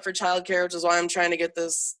set up for childcare, which is why I'm trying to get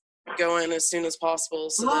this going as soon as possible.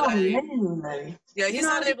 So man. Yeah, he's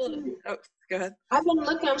not able to. Oh, go ahead. I've been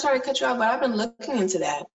looking. I'm sorry to cut you off, but I've been looking into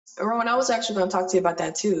that. Rowan, I was actually going to talk to you about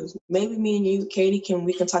that too. Maybe me and you, Katie,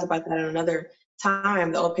 we can talk about that at another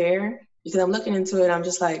time, the au pair, because I'm looking into it. I'm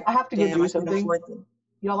just like, I have to go do something.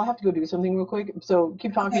 Y'all, I have to go do something real quick. So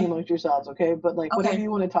keep talking amongst yourselves, okay? But like whatever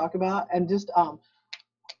you want to talk about, and just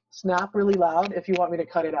snap really loud if you want me to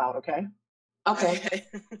cut it out, okay? Okay.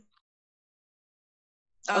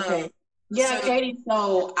 Okay. Yeah, so, Katie,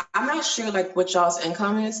 so I'm not sure like what y'all's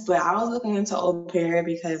income is, but I was looking into au pair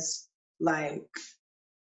because like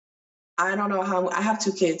I don't know how I have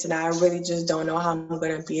 2 kids and I really just don't know how I'm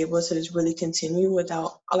gonna be able to just really continue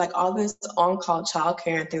without like all this on-call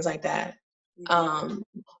childcare and things like that. But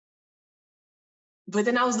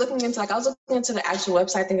then I was looking into the actual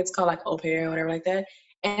website, I think it's called like au pair or whatever like that.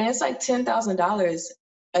 And it's like $10,000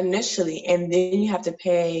 initially, and then you have to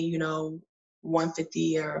pay,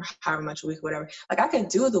 $150 or however much a week, whatever. Like I could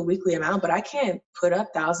do the weekly amount, but I can't put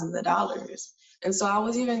up thousands of dollars. And so I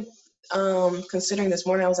was even considering this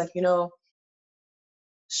morning, I was like,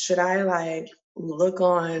 should I like look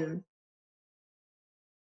on,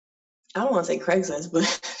 I don't want to say Craigslist, but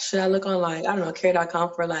should I look on like, I don't know,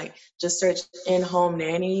 care.com for like, just search in-home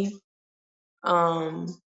nanny?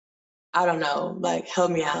 I don't know, like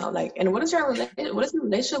help me out. Like, and what is your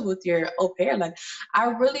relationship with your au pair? Like,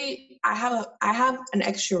 I have an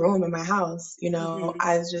extra room in my house, it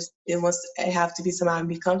have to be something I'd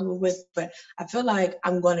be comfortable with, but I feel like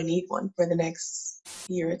I'm going to need one for the next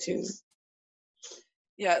year or 2.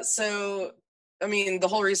 Yeah. So, I mean, the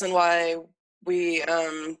whole reason why we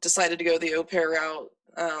decided to go the au pair route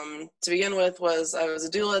to begin with was I was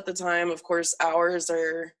a doula at the time. Of course, hours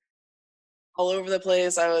are all over the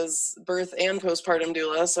place. I was birth and postpartum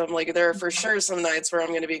doula. So I'm like, there are for sure some nights where I'm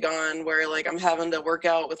going to be gone where like I'm having to work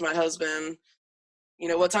out with my husband.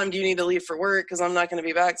 What time do you need to leave for work? Because I'm not going to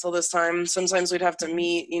be back till this time. Sometimes we'd have to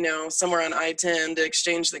meet, somewhere on I-10 to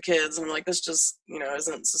exchange the kids. And I'm like, this just,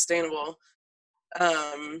 isn't sustainable.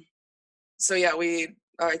 So yeah,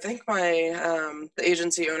 I think my, the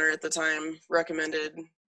agency owner at the time recommended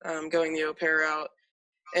going the au pair route.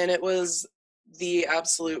 And it was the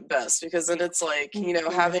absolute best, because then it's like, you know,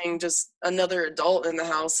 having just another adult in the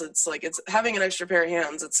house, it's like, it's having an extra pair of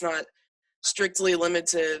hands. It's not strictly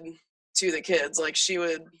limited to the kids. Like,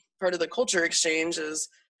 part of the culture exchange is,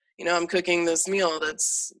 you know, I'm cooking this meal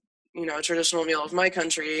that's, you know, a traditional meal of my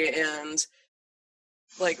country. And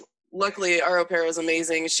like, luckily our au pair was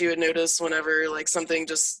amazing. She would notice whenever like something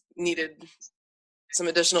just needed some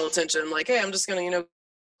additional attention, like, hey, I'm just gonna, you know,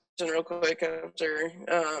 real quick after,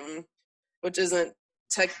 which isn't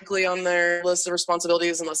technically on their list of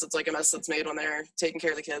responsibilities unless it's like a mess that's made when they're taking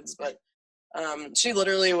care of the kids. But she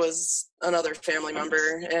literally was another family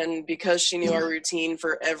member, and because she knew our routine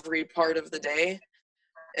for every part of the day,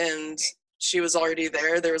 and she was already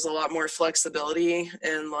there was a lot more flexibility.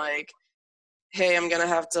 And like, hey, I'm gonna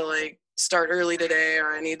have to like start early today,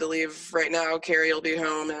 or I need to leave right now, Carrie will be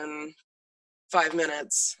home in 5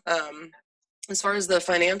 minutes. As far as the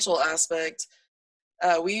financial aspect,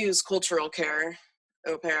 we use Cultural Care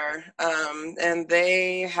au pair, and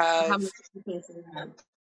they have. How much did you pay for that?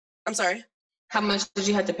 I'm sorry? How much did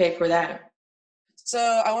you have to pay for that? So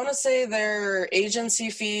I want to say their agency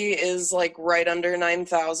fee is like right under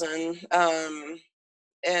 9,000,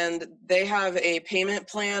 and they have a payment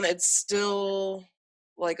plan. It's still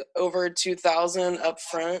like over 2,000 up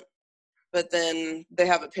front, but then they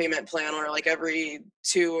have a payment plan where like every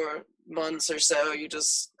 2 months or so, you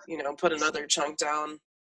just, you know, put another chunk down.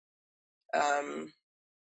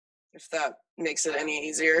 If that makes it any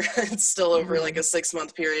easier. It's still over like a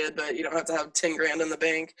 6-month period, but you don't have to have 10 grand in the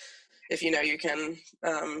bank if you know you can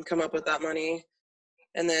come up with that money.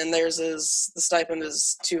 And then theirs is, the stipend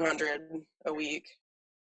is 200 a week.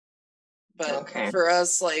 But for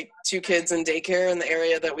us, like 2 kids in daycare in the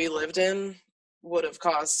area that we lived in would have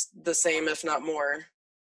cost the same, if not more.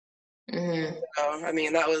 Mm-hmm. So, I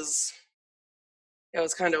mean, that was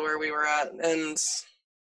kind of where we were at. And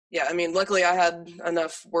yeah, I mean, luckily I had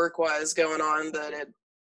enough work-wise going on that it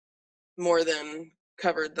more than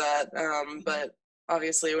covered that. But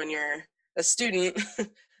obviously when you're a student,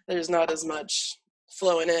 there's not as much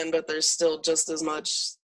flowing in, but there's still just as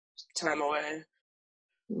much time away.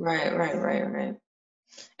 Right.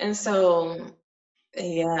 And so,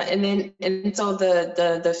 yeah, and so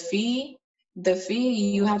the fee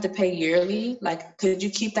you have to pay yearly. Like, could you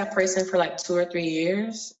keep that person for like 2 or 3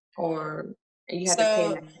 years, or you have to pay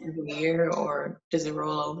them every year, or does it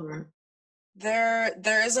roll over?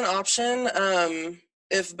 There is an option.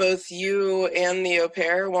 If both you and the au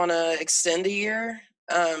pair want to extend a year,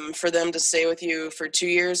 for them to stay with you for 2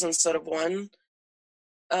 years instead of 1.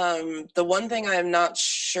 The one thing I'm not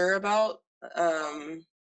sure about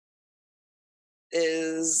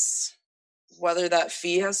is whether that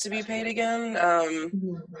fee has to be paid again.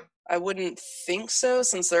 I wouldn't think so,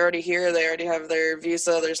 since they're already here. They already have their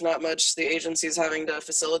visa. There's not much the agency's having to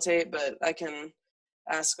facilitate, but I can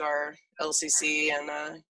ask our LCC and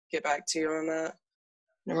get back to you on that.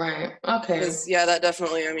 Right. Okay. Because yeah, that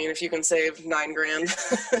definitely. I mean, if you can save 9 grand.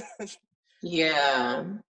 Yeah.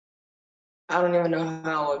 I don't even know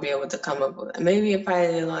how I would be able to come up with it. Maybe if I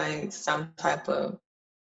did like some type of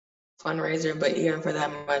fundraiser, but even for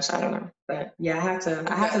that much, I don't know. But yeah, I have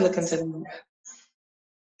to look into that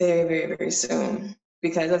very, very, very soon,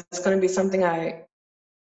 because that's going to be something I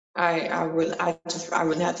really have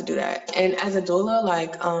to do that. And as a doula,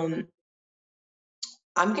 like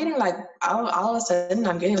I'm getting like all of a sudden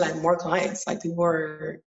I'm getting like more clients. Like people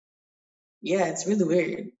are, yeah, it's really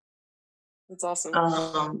weird. That's awesome.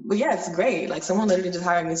 But yeah, it's great. Like someone literally just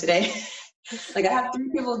hired me today. Like I have 3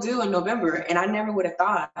 people due in November, and I never would have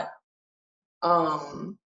thought.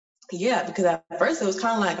 Yeah, because at first it was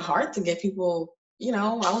kind of like hard to get people. You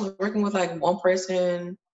know, I was working with like one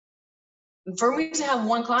person. For me to have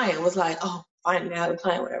one client was like, oh, fine, I have a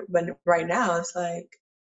client, whatever. But right now it's like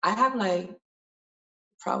I have like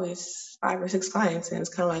probably 5 or 6 clients, and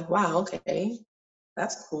it's kind of like, wow, okay,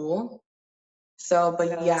 that's cool. So,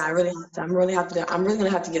 but yeah, I'm really gonna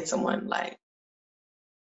have to get someone like.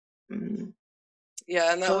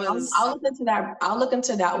 Yeah, and that was. I'll look into that. I'll look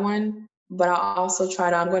into that one, but I'll also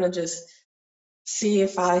I'm gonna just see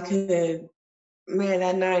if I could. Man,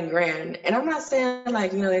 that 9 grand, and I'm not saying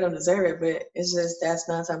like, you know, they don't deserve it, but it's just that's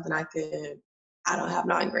not something I don't have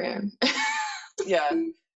 9 grand. Yeah.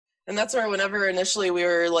 And that's where whenever initially we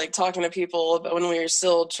were like talking to people, but when we were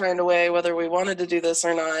still trying to weigh whether we wanted to do this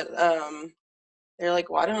or not, they're like,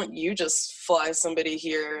 why don't you just fly somebody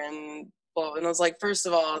here? And well, and I was like, first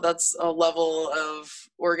of all, that's a level of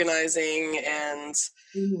organizing and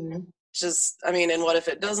just, I mean, and what if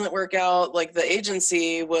it doesn't work out? Like the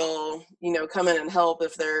agency will, you know, come in and help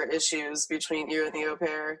if there are issues between you and the au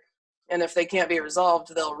pair. And if they can't be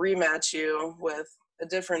resolved, they'll rematch you with a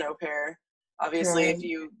different au pair. Obviously, Right. if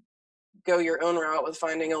you go your own route with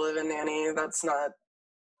finding a live-in nanny, that's not,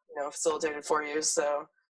 facilitated for you. So,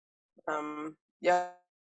 yeah,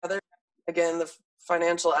 again, the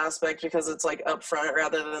financial aspect, because it's like upfront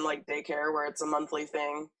rather than like daycare where it's a monthly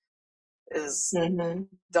thing, is Mm-hmm.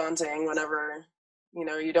 daunting whenever,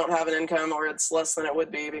 you don't have an income or it's less than it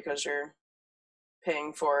would be because you're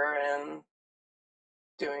paying for and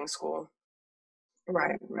doing school.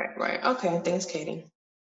 Right. Okay, thanks, Katie.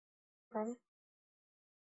 Problem?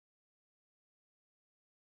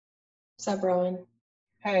 What's up, Rowan?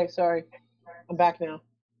 Hey, sorry. I'm back now.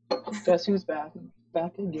 Guess who's back?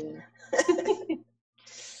 Back again.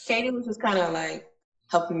 Katie was just kind of like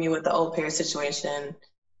helping me with the au pair situation.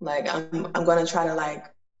 Like I'm gonna try to like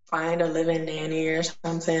find a live-in nanny or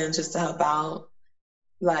something just to help out.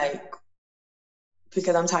 Like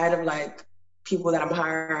because I'm tired of like people that I'm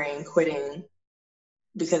hiring quitting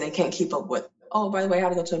because they can't keep up with. Oh, by the way, I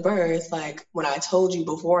have to go to a birth. Like when I told you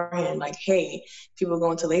beforehand, like, hey, people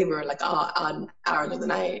go into labor like odd hours of the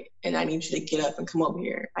night, and I need you to get up and come over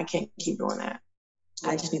here. I can't keep doing that.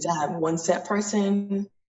 I just need to have one set person,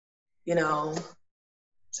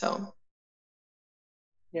 So.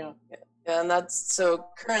 Yeah. And that's so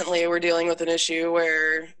currently we're dealing with an issue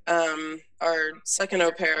where our second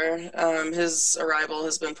au pair, his arrival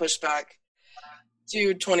has been pushed back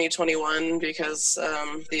to 2021 because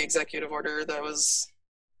the executive order that was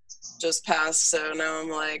just passed. So now I'm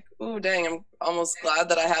like, ooh, dang, I'm almost glad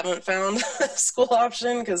that I haven't found a school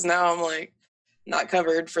option because now I'm like not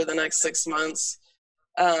covered for the next 6 months.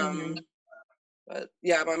 But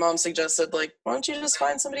yeah, my mom suggested like, why don't you just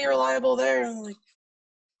find somebody reliable there? And I'm like,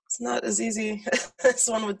 it's not as easy as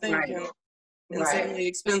one would think, and insanely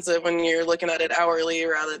expensive when you're looking at it hourly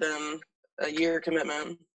rather than a year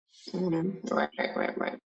commitment. Mm-hmm. Right.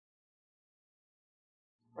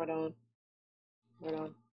 Right on.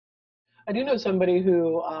 I do know somebody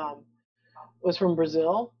who was from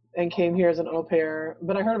Brazil and came here as an au pair,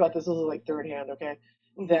 but I heard about this. This is like third hand, okay?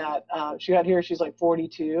 Mm-hmm. That she got here, she's like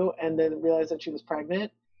 42, and then realized that she was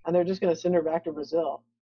pregnant, and they're just going to send her back to Brazil.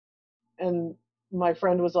 And my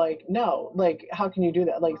friend was like, no, like, how can you do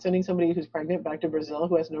that? Like, sending somebody who's pregnant back to Brazil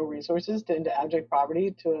who has no resources into abject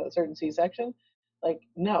poverty to a certain C-section? Like,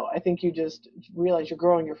 no, I think you just realize you're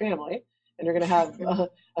growing your family and you're going to have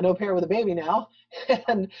an au pair with a baby now.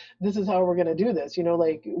 And this is how we're going to do this.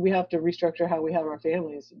 Like, we have to restructure how we have our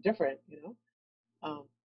families different,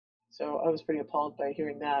 So I was pretty appalled by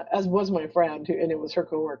hearing that, as was my friend, and it was her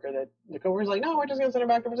coworker that the coworker's like, no, we're just going to send her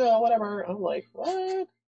back to Brazil, whatever. I'm like, what?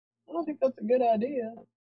 I don't think that's a good idea.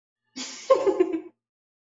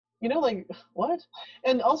 Like, what?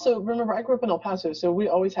 And also, remember, I grew up in El Paso, so we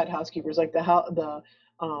always had housekeepers. Like the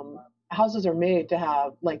houses are made to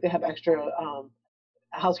have, like, they have extra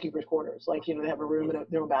housekeepers' quarters. Like, they have a room and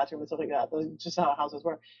their own bathroom and stuff like that. That's just how houses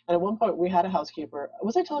work. And at one point, we had a housekeeper.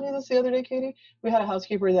 Was I telling you this the other day, Katie? We had a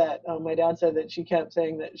housekeeper that my dad said that she kept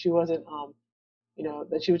saying that she wasn't,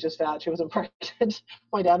 that she was just fat. She wasn't pregnant.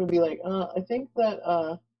 My dad would be like, I think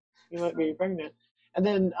that you might be pregnant. And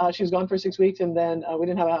then she was gone for 6 weeks, and then we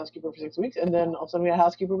didn't have a housekeeper for 6 weeks, and then all of a sudden we had a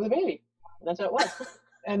housekeeper with a baby, and that's how it was.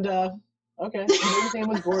 And okay, the baby's name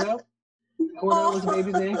was Gordo. Gordo was the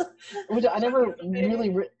baby's name, which I never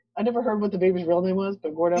I never heard what the baby's real name was,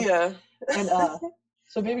 but Gordo. Yeah. And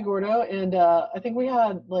so baby Gordo, and I think we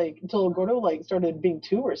had like until Gordo like started being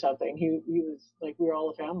 2 or something. He was like, we were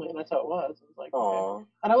all a family, and that's how it was. It was like, okay.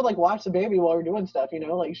 And I would like watch the baby while we're doing stuff,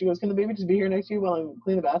 like she goes, can the baby just be here next to you while I'm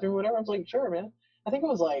cleaning the bathroom or whatever? I was like, sure, man. I think it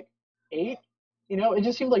was like 8. It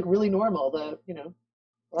just seemed like really normal that we're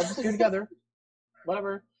all just here together,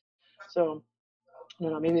 whatever. So I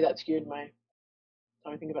don't know, maybe that skewed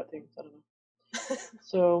how I think about things. I don't know.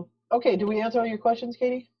 So okay, do we answer all your questions,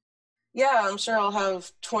 Katie? Yeah, I'm sure I'll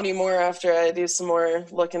have 20 more after I do some more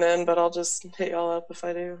looking in, but I'll just hit y'all up if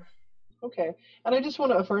I do. Okay. And I just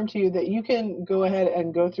want to affirm to you that you can go ahead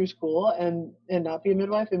and go through school and not be a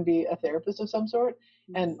midwife and be a therapist of some sort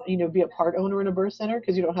and, be a part owner in a birth center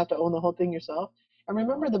because you don't have to own the whole thing yourself. And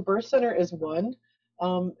remember, the birth center is one.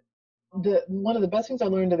 One of the best things I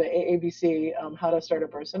learned at the AABC, how to start a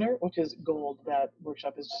birth center, which is gold, that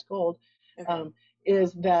workshop is just gold,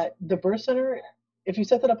 is that the birth center, if you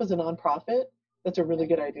set that up as a nonprofit, that's a really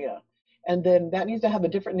good idea. And then that needs to have a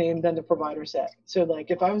different name than the provider set. So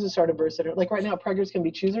like if I was to start a birth center, like right now, Preggers Can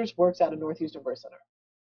Be Choosers works out of North Houston Birth Center.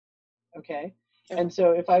 Okay. And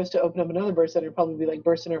so if I was to open up another birth center, it'd probably be like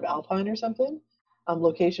Birth Center of Alpine or something,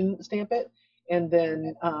 location stamp it. And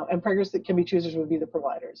then, and Preggers That Can Be Choosers would be the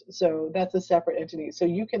providers. So that's a separate entity. So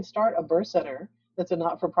you can start a birth center that's a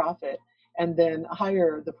not-for-profit and then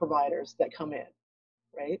hire the providers that come in,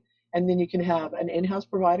 right? And then you can have an in-house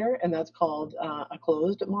provider, and that's called a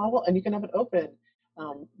closed model, and you can have an open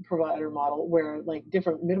provider model where like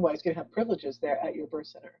different midwives can have privileges there at your birth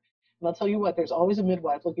center. And I'll tell you what, there's always a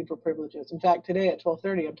midwife looking for privileges. In fact, today at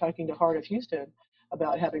 12:30, I'm talking to Heart of Houston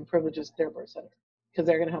about having privileges at their birth center because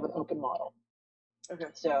they're going to have an open model.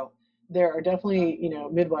 Okay. So there are definitely, you know,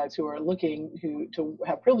 midwives who are looking to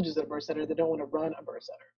have privileges at a birth center that don't want to run a birth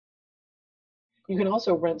center. You can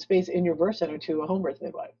also rent space in your birth center to a home birth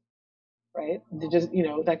midwife, right? They just, you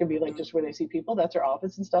know, that could be like just where they see people, that's their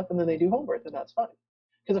office and stuff, and then they do home birth, and that's fine.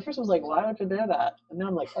 Because at first I was like, why would you do that? And now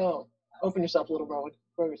I'm like, oh, open yourself a little, grow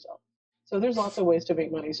yourself. So there's lots of ways to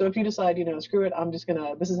make money. So if you decide, you know, screw it, I'm just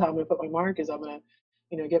gonna, this is how I'm gonna put my mark, is I'm gonna,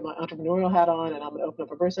 you know, get my entrepreneurial hat on, and I'm gonna open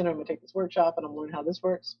up a birth center, I'm gonna take this workshop, and I'm gonna learn how this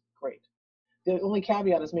works, great. The only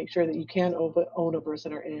caveat is make sure that you can own a birth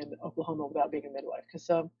center in Oklahoma without being a midwife, because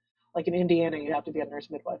some, like in Indiana, you have to be a nurse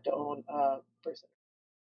midwife to own a birth center.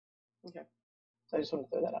 Okay, so I just want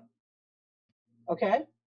to throw that out. Okay,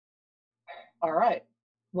 all right.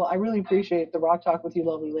 Well, I really appreciate the rock talk with you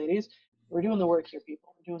lovely ladies. We're doing the work here,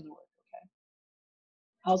 people. We're doing the work, okay?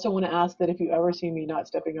 I also want to ask that if you ever see me not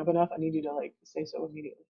stepping up enough, I need you to like say so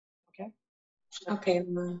immediately, okay? Okay.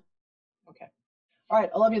 Okay. All right,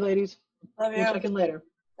 I love you ladies. Love you. We'll check in later.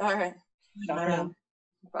 All right. Ciao for now.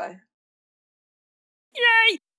 Bye.